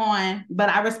going on, but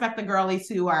I respect the girlies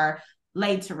who are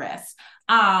laid to rest.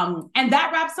 And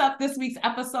that wraps up this week's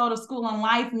episode of School and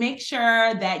Life. Make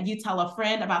sure that you tell a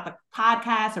friend about the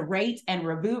podcast, rate and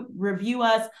review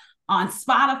us on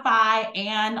Spotify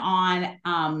and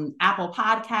on Apple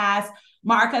Podcasts.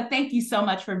 Marca, thank you so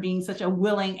much for being such a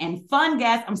willing and fun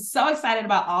guest. I'm so excited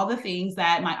about all the things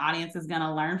that my audience is going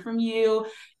to learn from you.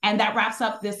 And that wraps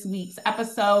up this week's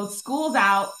episode. School's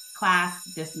out, class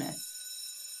dismissed.